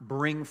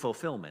bring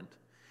fulfillment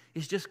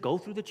is just go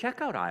through the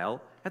checkout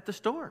aisle at the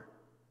store.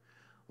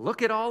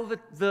 Look at all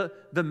the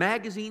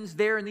magazines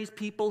there and these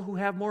people who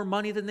have more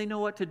money than they know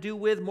what to do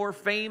with, more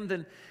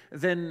fame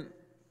than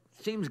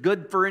seems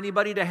good for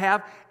anybody to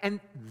have. And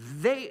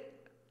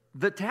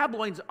the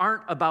tabloids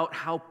aren't about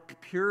how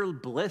pure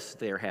bliss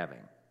they're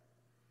having.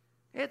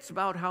 It's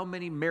about how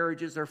many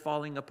marriages are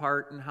falling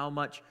apart and how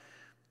much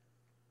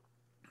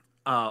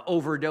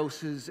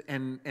overdoses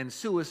and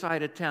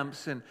suicide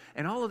attempts and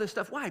all of this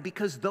stuff. Why?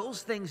 Because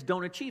those things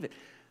don't achieve it.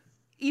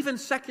 Even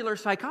secular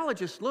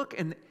psychologists look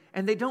and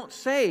they don't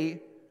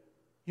say,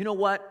 you know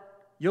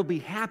what, you'll be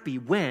happy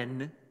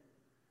when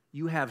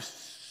you have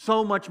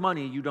so much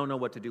money you don't know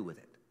what to do with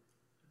it.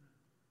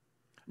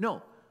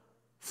 No,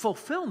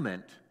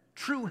 fulfillment,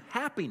 true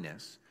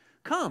happiness,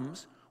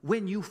 comes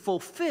when you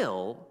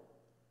fulfill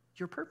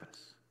your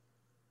purpose.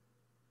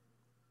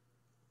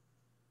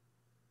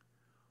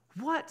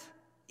 What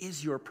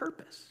is your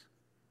purpose?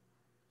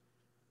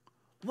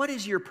 What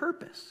is your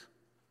purpose?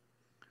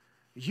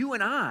 You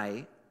and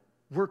I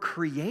were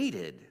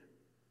created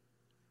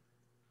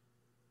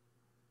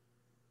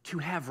to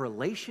have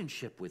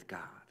relationship with God.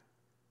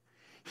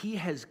 He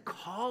has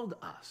called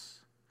us.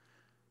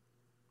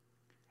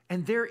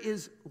 And there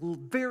is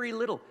very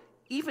little,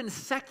 even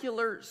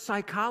secular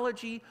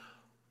psychology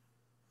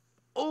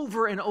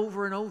over and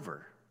over and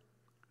over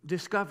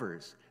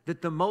discovers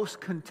that the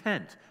most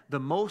content, the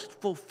most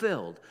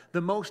fulfilled,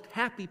 the most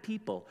happy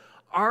people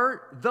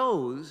are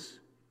those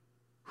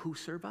who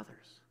serve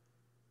others.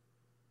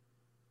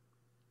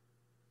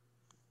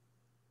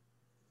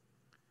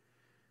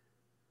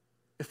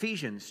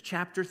 Ephesians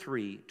chapter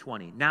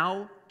 3:20.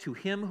 Now to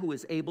him who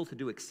is able to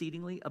do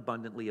exceedingly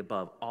abundantly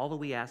above all that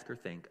we ask or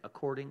think,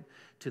 according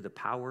to the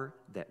power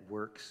that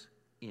works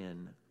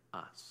in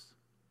us.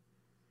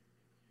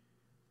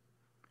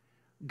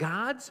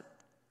 God's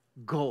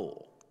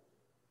goal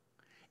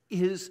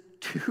is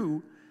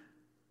to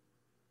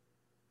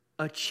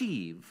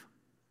achieve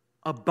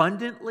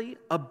abundantly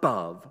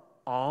above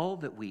all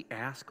that we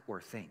ask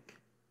or think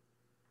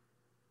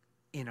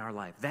in our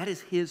life. That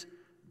is his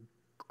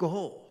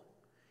goal.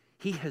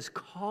 He has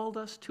called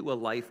us to a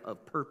life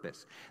of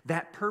purpose.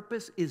 That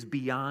purpose is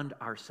beyond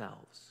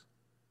ourselves.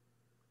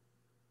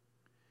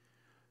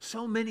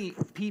 So many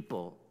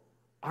people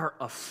are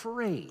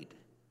afraid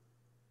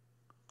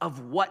of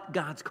what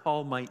God's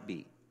call might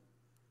be.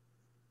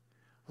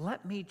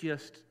 Let me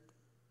just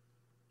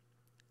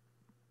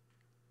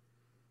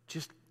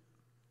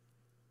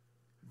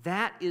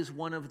that is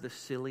one of the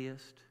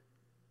silliest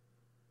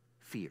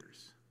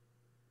fears.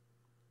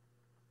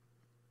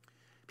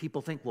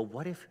 People think, well,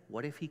 what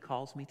if he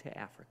calls me to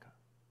Africa?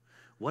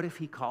 What if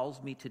he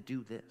calls me to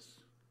do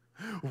this?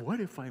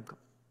 What if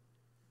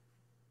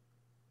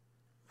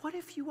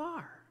you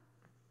are?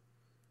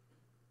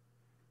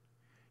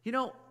 You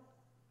know,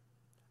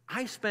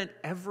 I spent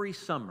every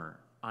summer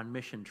on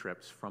mission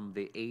trips from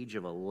the age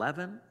of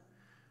 11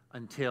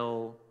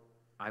 until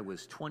I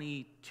was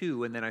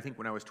 22, and then I think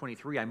when I was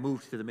 23, I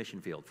moved to the mission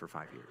field for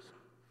 5 years.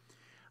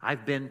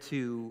 I've been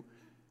to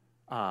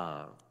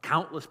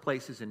countless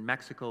places in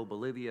Mexico,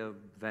 Bolivia,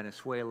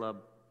 Venezuela,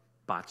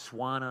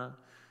 Botswana,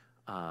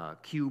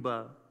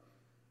 Cuba,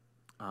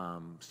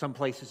 some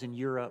places in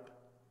Europe.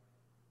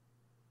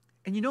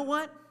 And you know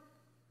what?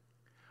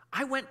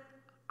 I went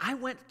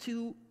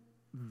to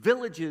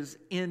villages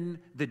in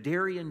the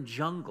Darien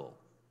jungle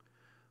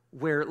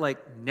where,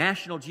 like,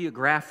 National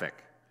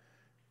Geographic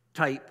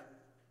type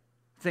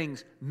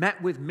things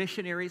met with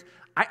missionaries.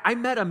 I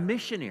met a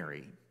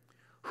missionary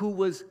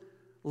who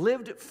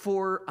lived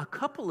for a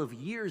couple of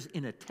years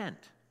in a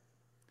tent.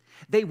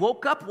 They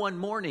woke up one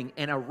morning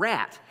and a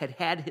rat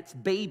had its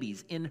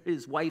babies in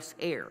his wife's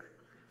hair.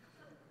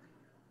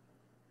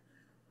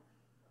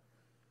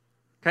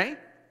 Okay?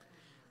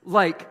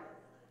 Like,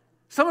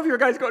 some of your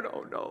guys going,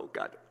 oh no,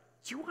 God.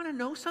 Do you want to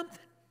know something?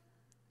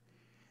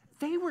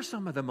 They were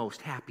some of the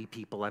most happy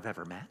people I've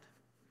ever met.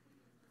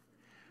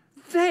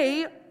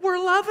 They were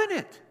loving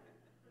it.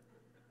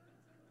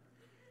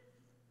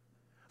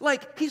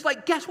 Like, he's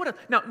like, guess what?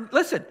 Now,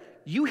 listen,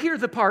 you hear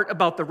the part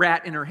about the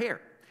rat in her hair.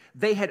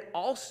 They had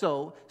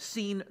also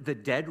seen the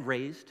dead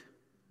raised.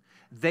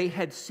 They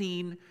had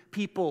seen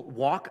people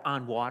walk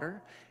on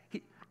water.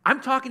 I'm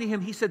talking to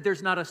him, he said,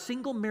 there's not a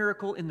single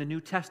miracle in the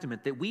New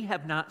Testament that we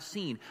have not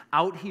seen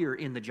out here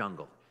in the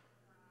jungle.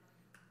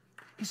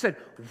 He said,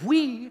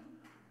 we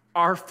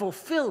are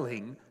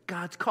fulfilling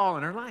God's call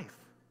in our life.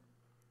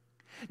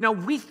 Now,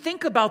 we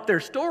think about their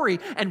story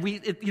and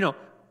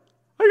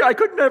I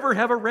could never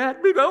have a rat.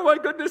 Oh my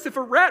goodness, if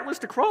a rat was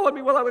to crawl on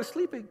me while I was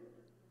sleeping.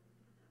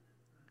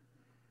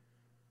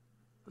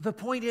 The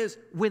point is,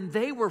 when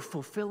they were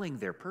fulfilling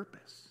their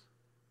purpose,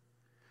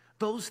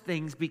 those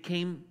things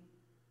became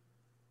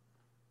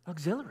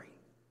auxiliary.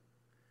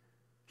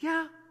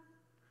 Yeah,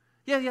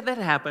 that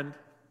happened.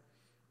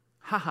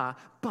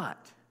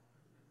 But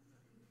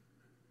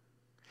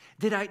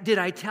did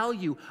I tell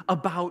you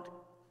about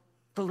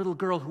the little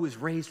girl who was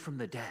raised from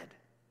the dead?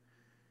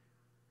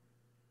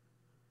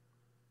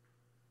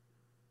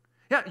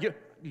 Yeah,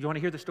 you want to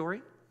hear the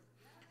story?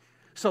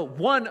 So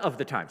one of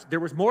the times,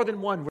 there was more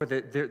than one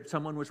where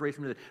someone was raised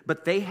from the dead,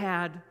 but they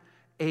had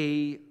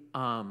a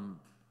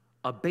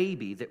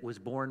baby that was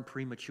born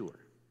premature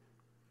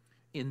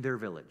in their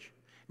village.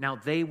 Now,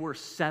 they were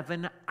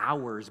 7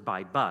 hours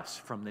by bus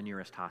from the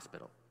nearest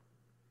hospital.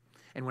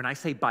 And when I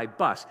say by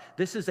bus,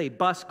 this is a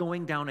bus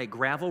going down a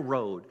gravel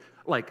road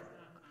like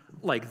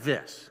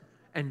this,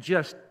 and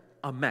just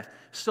a mess.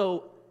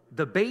 So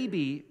the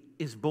baby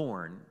is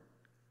born,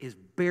 is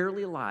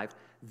barely alive.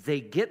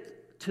 They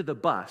get to the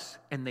bus,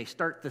 and they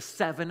start the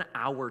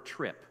 7-hour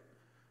trip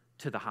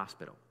to the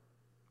hospital.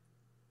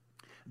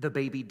 The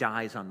baby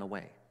dies on the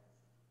way.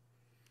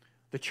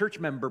 The church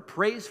member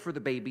prays for the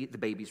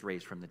baby's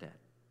raised from the dead.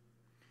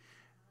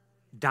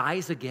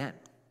 Dies again.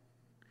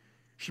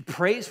 She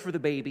prays for the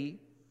baby,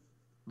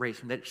 raised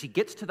from the dead. She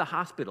gets to the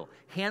hospital,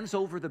 hands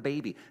over the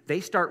baby. They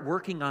start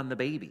working on the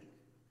baby.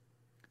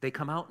 They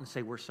come out and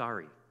say, "We're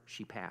sorry,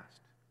 she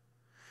passed."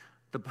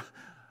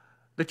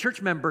 The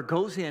church member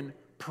goes in,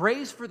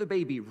 prays for the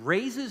baby,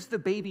 raises the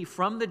baby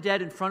from the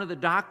dead in front of the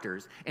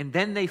doctors, and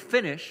then they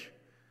finish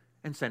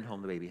and send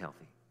home the baby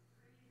healthy.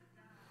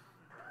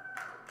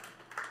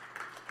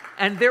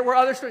 And there were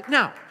other stories.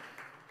 Now,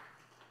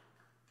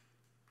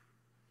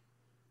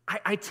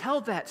 I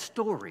tell that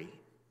story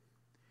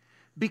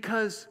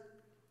because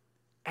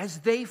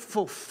as they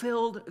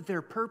fulfilled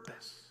their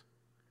purpose,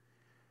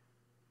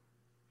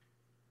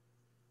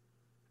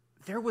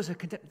 there was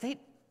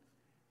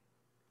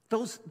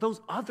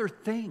those other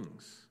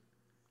things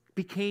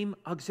became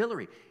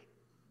auxiliary.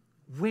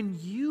 When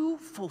you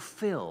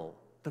fulfill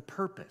the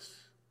purpose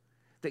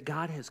that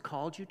God has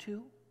called you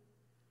to,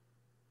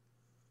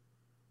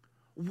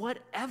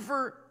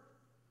 whatever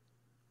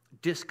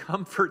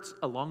discomforts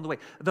along the way,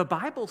 the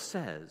Bible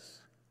says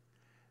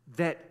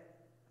that,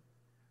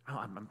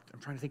 I'm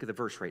trying to think of the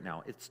verse right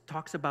now. It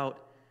talks about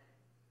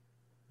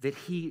that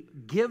He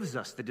gives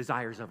us the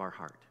desires of our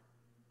heart.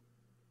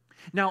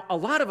 Now, a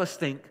lot of us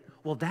think,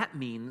 well, that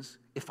means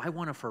if I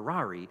want a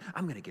Ferrari,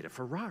 I'm going to get a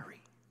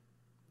Ferrari.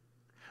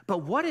 But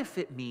what if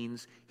it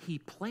means He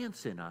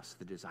plants in us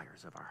the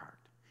desires of our heart?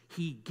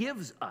 He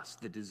gives us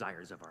the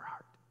desires of our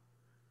heart.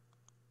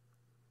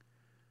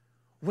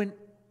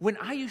 When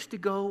I used to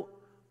go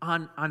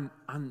on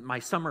my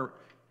summer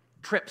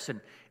trips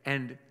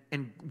and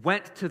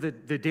went to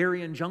the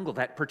Darien jungle,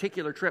 that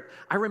particular trip,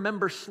 I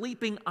remember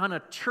sleeping on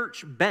a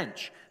church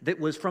bench that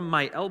was from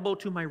my elbow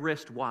to my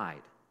wrist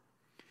wide.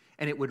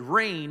 And it would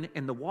rain,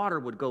 and the water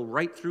would go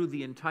right through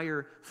the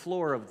entire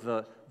floor of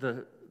the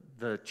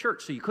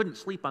church. So you couldn't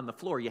sleep on the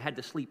floor. You had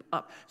to sleep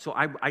up. So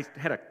I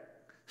had a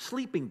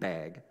sleeping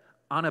bag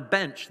on a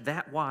bench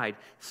that wide,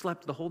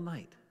 slept the whole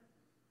night.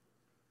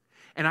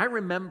 And I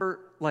remember,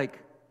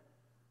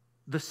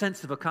 the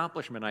sense of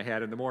accomplishment I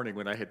had in the morning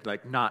when I had,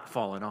 not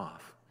fallen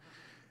off.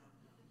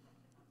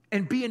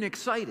 And being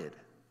excited.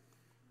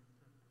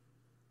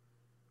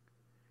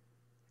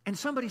 And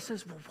somebody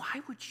says, well,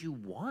 why would you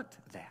want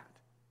that?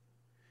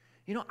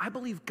 I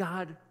believe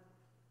God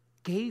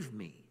gave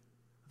me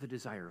the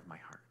desire of my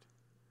heart.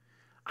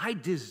 I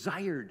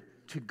desired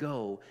to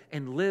go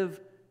and live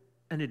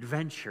an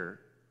adventure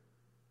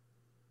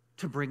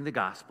to bring the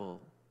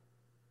gospel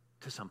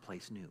to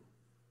someplace new.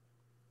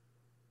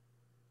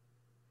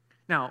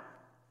 Now,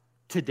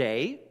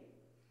 today,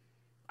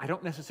 I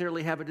don't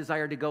necessarily have a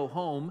desire to go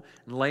home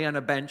and lay on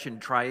a bench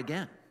and try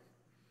again.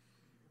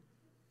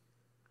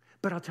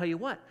 But I'll tell you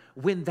what,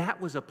 when that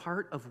was a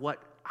part of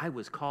what I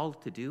was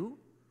called to do,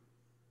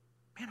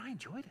 man, I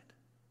enjoyed it.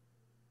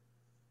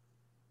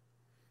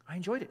 I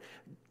enjoyed it.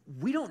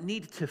 We don't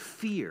need to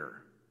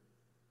fear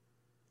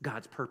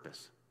God's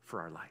purpose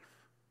for our life.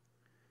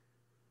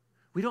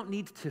 We don't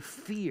need to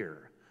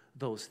fear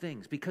those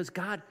things because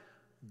God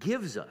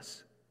gives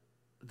us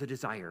the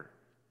desire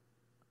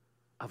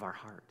of our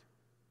heart.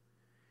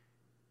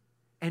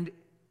 And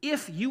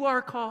if you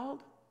are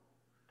called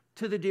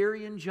to the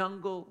Darien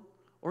jungle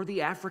or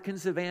the African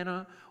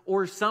savanna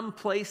or some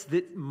place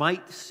that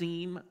might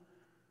seem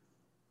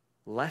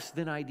less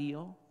than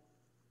ideal,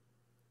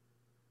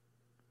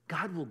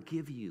 God will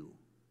give you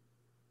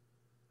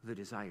the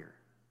desire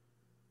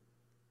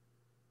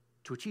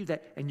to achieve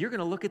that. And you're going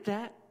to look at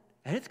that,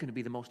 and it's going to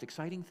be the most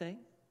exciting thing.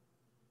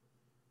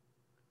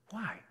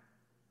 Why?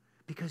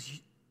 Because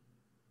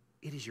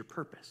it is your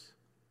purpose.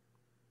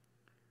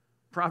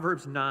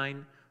 Proverbs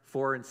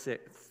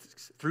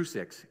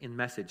 9:4-6 in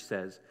Message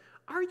says,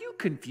 "Are you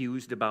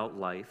confused about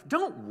life?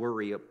 Don't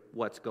worry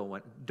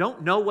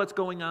don't know what's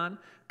going on?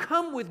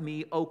 Come with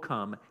me, oh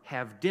come,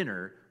 have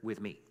dinner with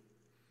me."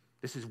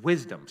 This is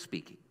wisdom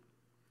speaking.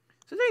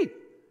 So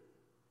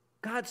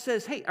God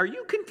says, hey, are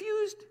you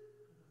confused?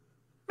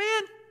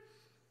 Man,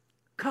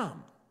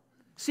 come,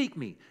 seek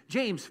me.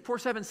 James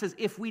 4:7 says,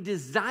 if we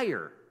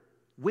desire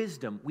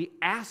wisdom, we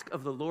ask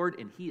of the Lord,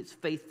 and He is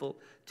faithful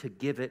to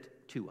give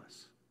it to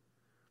us.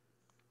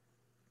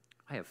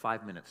 I have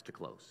 5 minutes to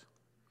close.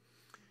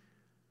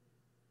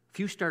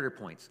 Few starter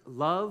points.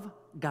 Love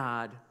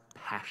God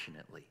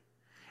passionately.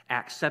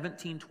 Acts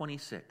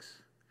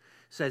 17:26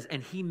 says,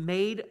 and He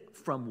made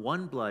from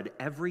one blood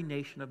every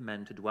nation of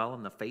men to dwell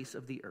on the face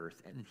of the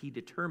earth, and He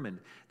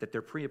determined that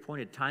their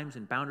pre-appointed times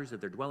and boundaries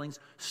of their dwellings,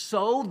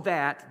 so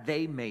that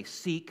they may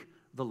seek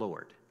the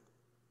Lord.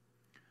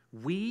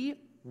 We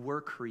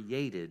were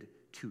created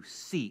to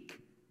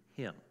seek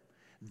him.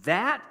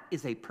 That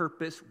is a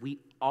purpose we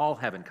all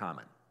have in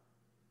common.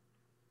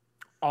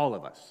 All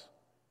of us.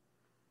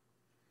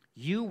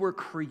 You were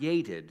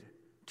created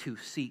to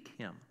seek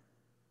him.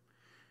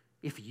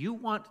 If you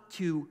want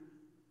to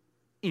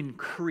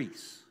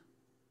increase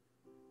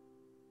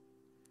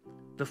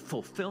the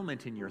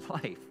fulfillment in your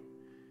life,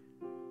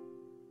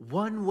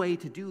 one way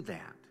to do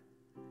that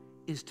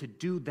is to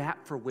do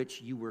that for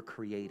which you were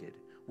created,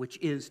 which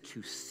is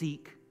to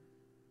seek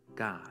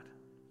God.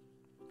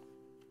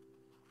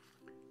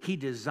 He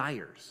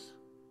desires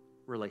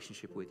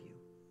relationship with you.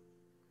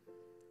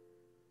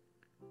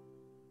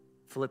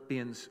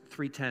 Philippians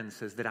 3:10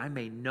 says that I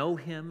may know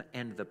him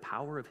and the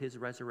power of his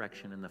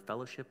resurrection and the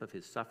fellowship of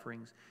his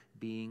sufferings,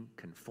 being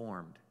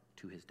conformed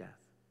to his death.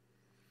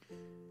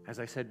 As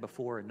I said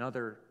before,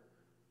 another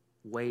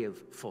way of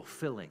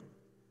fulfilling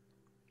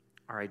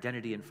our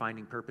identity and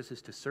finding purpose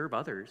is to serve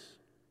others.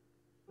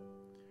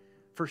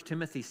 1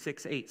 Timothy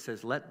 6:8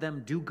 says, let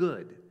them do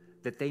good,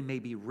 that they may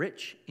be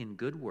rich in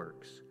good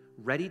works,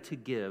 ready to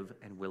give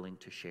and willing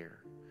to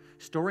share,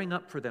 storing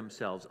up for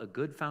themselves a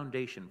good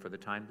foundation for the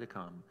time to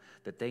come,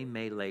 that they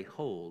may lay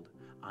hold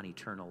on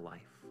eternal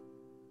life.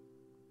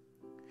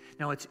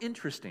 Now, it's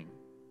interesting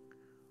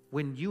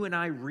when you and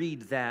I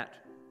read that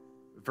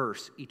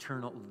verse,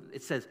 eternal,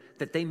 it says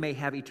that they may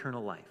have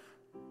eternal life.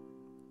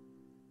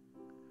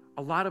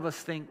 A lot of us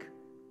think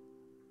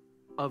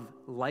of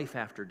life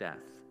after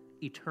death,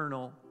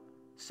 eternal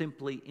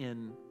simply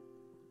in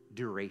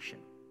duration.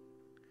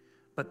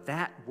 But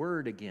that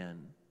word again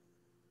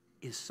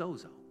is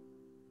sozo.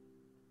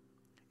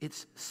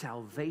 It's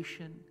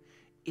salvation.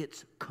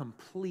 It's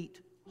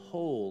complete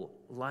whole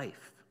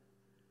life.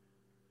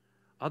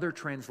 Other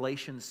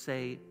translations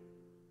say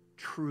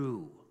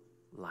true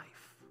life.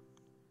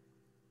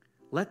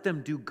 Let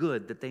them do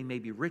good, that they may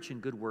be rich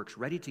in good works,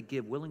 ready to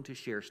give, willing to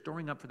share,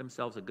 storing up for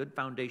themselves a good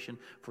foundation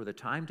for the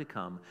time to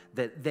come,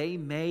 that they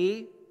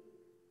may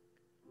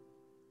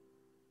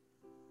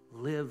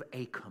live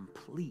a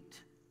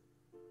complete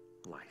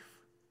life.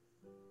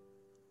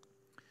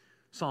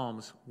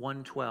 Psalms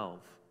 112.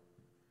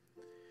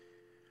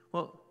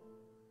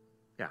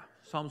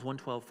 Psalms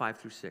 112, 5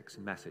 through 6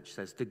 in Message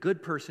says, the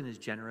good person is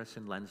generous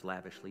and lends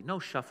lavishly. No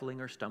shuffling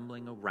or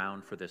stumbling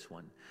around for this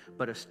one,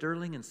 but a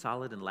sterling and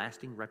solid and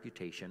lasting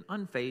reputation,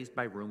 unfazed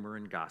by rumor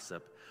and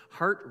gossip,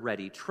 heart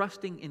ready,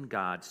 trusting in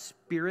God,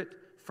 spirit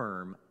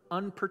firm,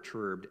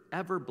 unperturbed,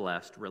 ever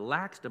blessed,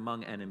 relaxed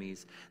among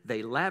enemies.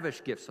 They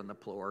lavish gifts on the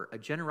poor, a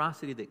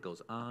generosity that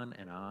goes on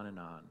and on and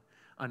on.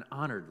 An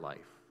honored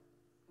life,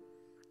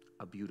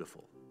 a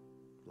beautiful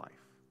life.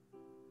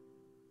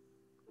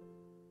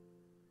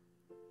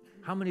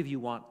 How many of you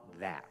want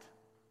that?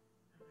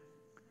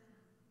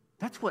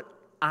 That's what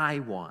I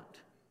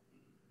want.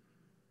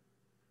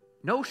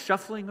 No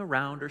shuffling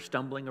around or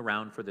stumbling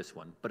around for this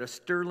one, but a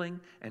sterling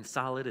and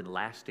solid and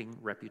lasting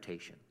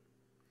reputation.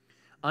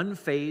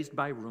 Unfazed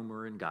by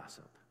rumor and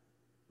gossip.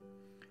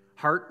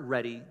 Heart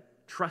ready,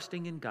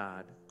 trusting in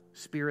God,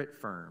 spirit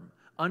firm,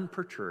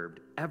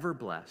 unperturbed, ever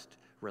blessed,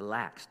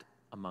 relaxed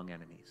among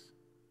enemies.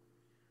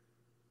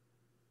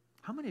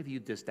 How many of you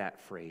does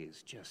that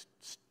phrase just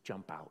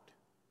jump out?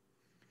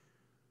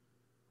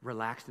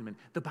 Relaxed in.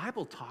 The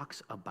Bible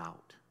talks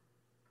about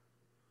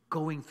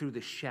going through the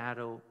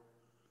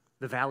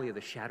valley of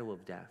the shadow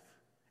of death,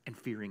 and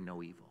fearing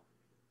no evil.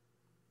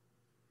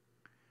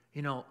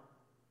 You know,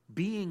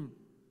 being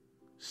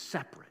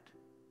separate,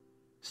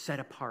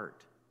 set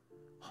apart,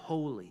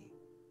 holy,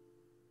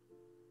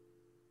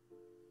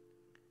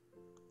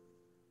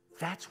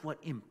 that's what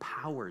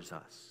empowers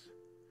us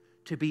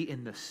to be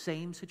in the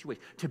same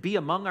situation. To be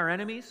among our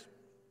enemies,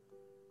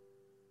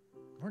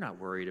 we're not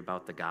worried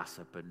about the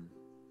gossip and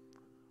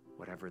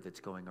whatever that's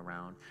going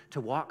around.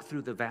 To walk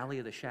through the valley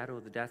of the shadow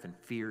of the death and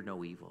fear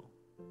no evil.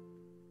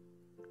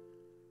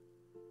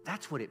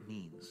 That's what it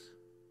means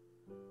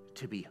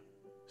to be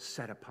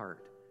set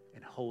apart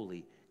and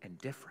holy and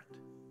different.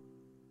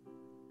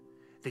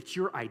 That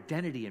your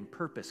identity and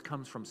purpose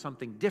comes from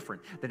something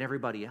different than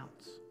everybody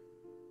else.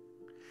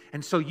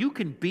 And so you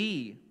can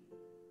be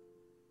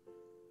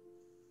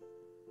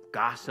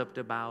gossiped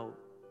about,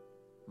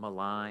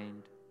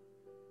 maligned,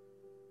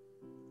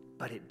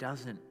 but it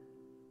doesn't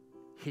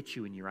hit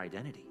you in your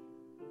identity.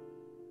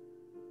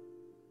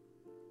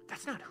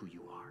 That's not who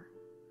you are.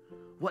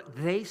 What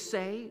they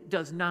say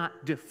does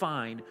not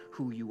define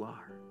who you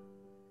are.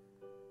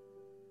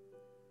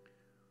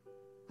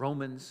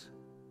 Romans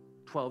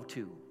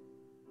 12:2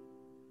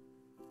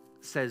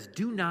 says,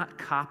 do not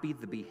copy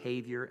the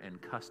behavior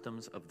and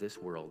customs of this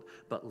world,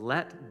 but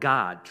let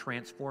God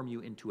transform you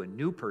into a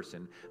new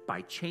person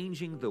by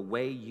changing the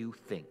way you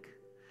think.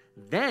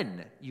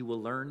 Then you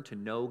will learn to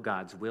know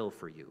God's will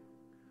for you,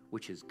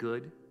 which is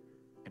good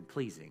and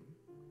pleasing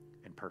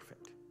and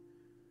perfect. It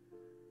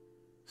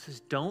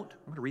says, I'm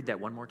going to read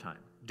that one more time.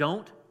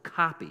 Don't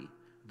copy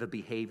the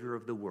behavior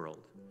of the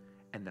world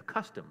and the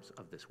customs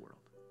of this world.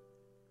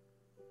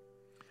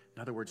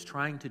 In other words,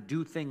 trying to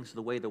do things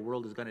the way the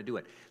world is going to do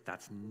it,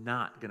 that's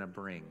not going to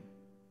bring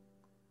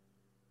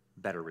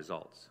better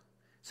results.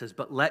 It says,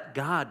 but let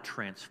God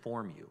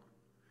transform you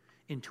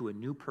into a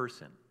new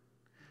person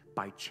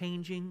by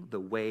changing the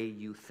way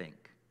you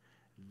think.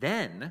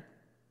 Then,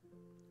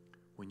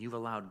 when you've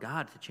allowed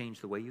God to change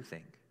the way you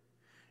think,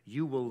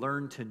 you will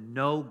learn to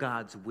know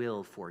God's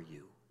will for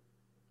you.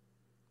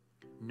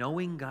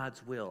 Knowing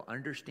God's will,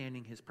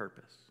 understanding His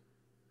purpose.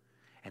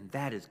 And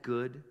that is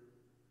good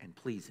and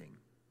pleasing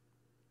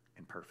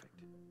and perfect.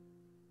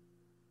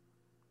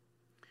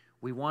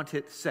 We want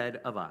it said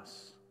of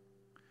us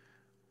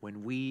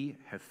when we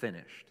have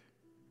finished,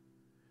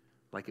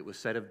 like it was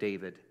said of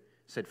David,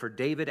 said, for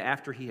David,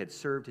 after he had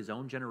served his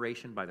own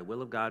generation by the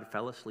will of God,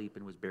 fell asleep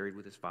and was buried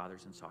with his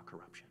fathers and saw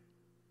corruption.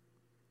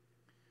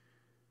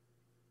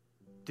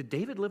 Did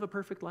David live a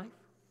perfect life?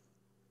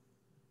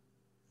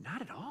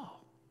 Not at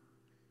all.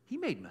 He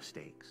made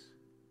mistakes.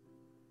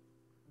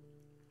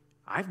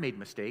 I've made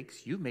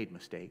mistakes. You've made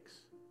mistakes.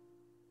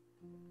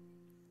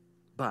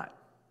 But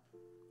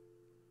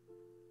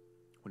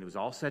when it was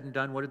all said and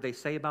done, what did they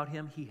say about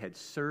him? He had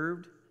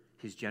served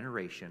his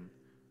generation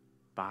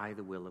by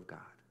the will of God.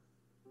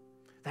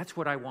 That's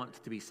what I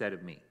want to be said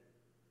of me.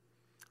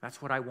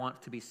 That's what I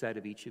want to be said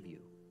of each of you.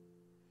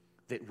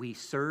 That we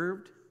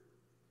served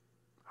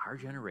our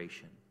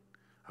generation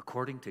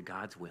according to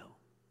God's will.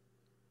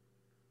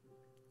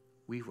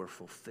 We were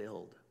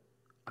fulfilled,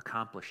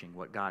 accomplishing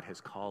what God has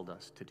called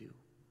us to do.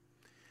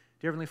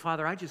 Dear Heavenly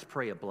Father, I just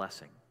pray a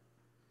blessing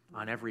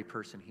on every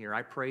person here.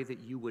 I pray that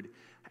you would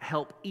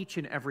help each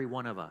and every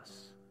one of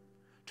us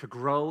to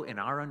grow in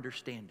our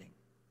understanding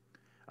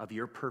of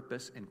your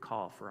purpose and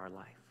call for our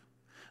life.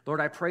 Lord,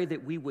 I pray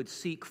that we would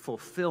seek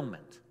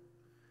fulfillment,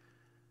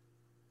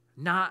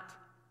 not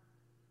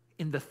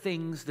in the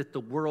things that the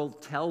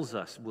world tells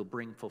us will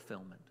bring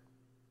fulfillment,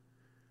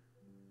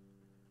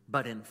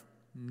 but in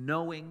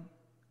knowing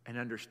and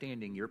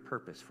understanding your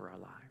purpose for our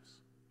lives.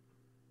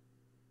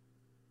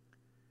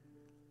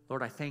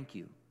 Lord, I thank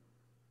you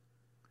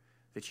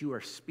that you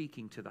are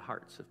speaking to the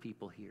hearts of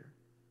people here,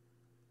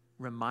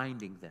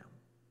 reminding them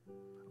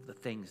of the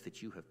things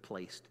that you have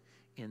placed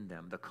in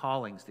them, the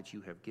callings that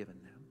you have given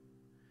them.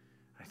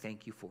 I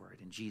thank you for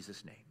it in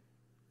Jesus' name.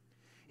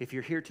 If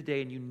you're here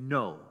today and you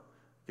know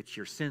that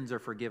your sins are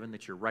forgiven,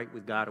 that you're right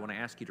with God, I want to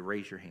ask you to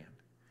raise your hand.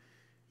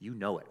 You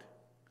know it.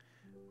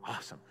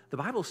 Awesome. The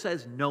Bible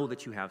says know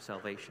that you have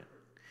salvation.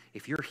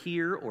 If you're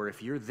here or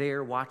if you're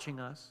there watching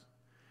us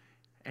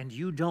and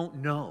you don't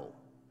know,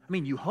 I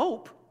mean, you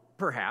hope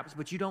perhaps,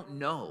 but you don't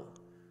know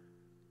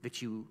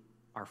that you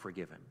are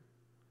forgiven,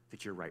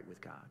 that you're right with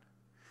God.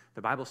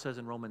 The Bible says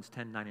in Romans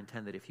 10:9 and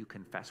 10 that if you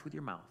confess with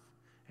your mouth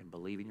and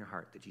believe in your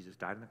heart that Jesus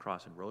died on the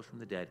cross and rose from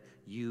the dead,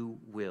 you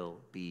will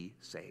be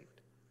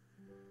saved.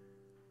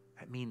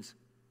 That means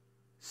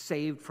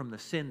saved from the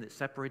sin that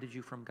separated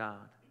you from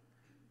God.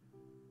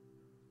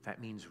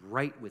 That means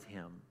right with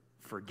Him,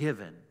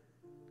 forgiven,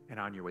 and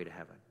on your way to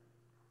heaven.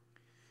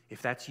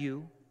 If that's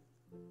you,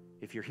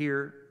 if you're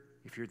here,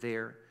 if you're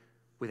there,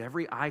 with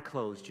every eye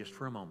closed just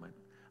for a moment,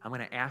 I'm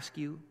going to ask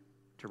you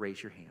to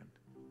raise your hand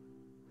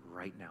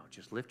right now.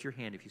 Just lift your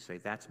hand if you say,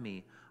 that's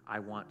me. I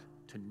want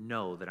to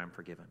know that I'm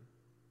forgiven.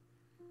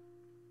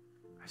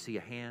 I see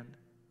a hand,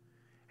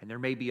 and there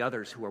may be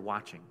others who are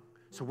watching.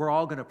 So we're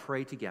all going to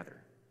pray together.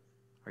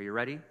 Are you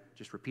ready?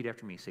 Just repeat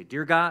after me. Say,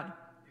 Dear God,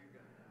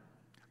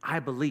 I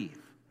believe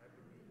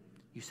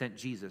you sent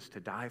Jesus to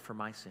die for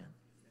my sin.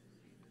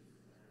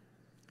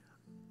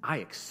 I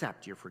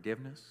accept your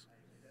forgiveness,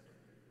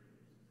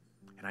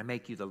 and I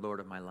make you the Lord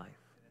of my life.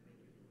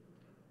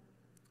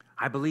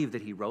 I believe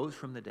that He rose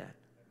from the dead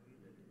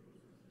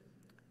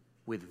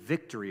with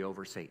victory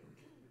over Satan.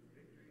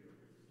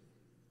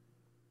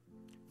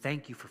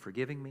 Thank you for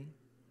forgiving me.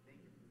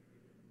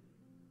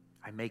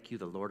 I make you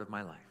the Lord of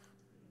my life.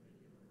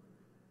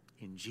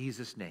 In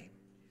Jesus' name,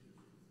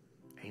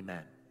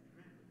 amen.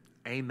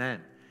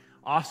 Amen.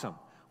 Awesome.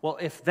 Well,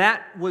 if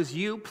that was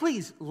you,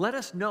 please let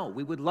us know.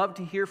 We would love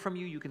to hear from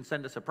you. You can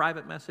send us a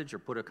private message or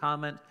put a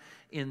comment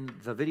in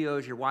the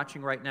videos you're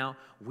watching right now.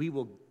 We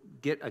will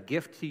get a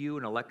gift to you,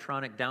 an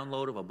electronic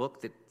download of a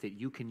book that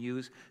you can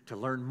use to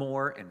learn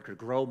more and to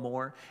grow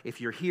more.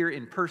 If you're here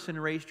in person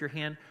and raised your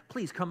hand,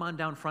 please come on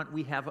down front.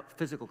 We have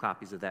physical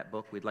copies of that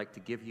book we'd like to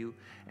give you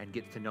and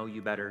get to know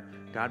you better.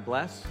 God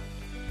bless.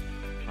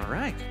 All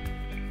right.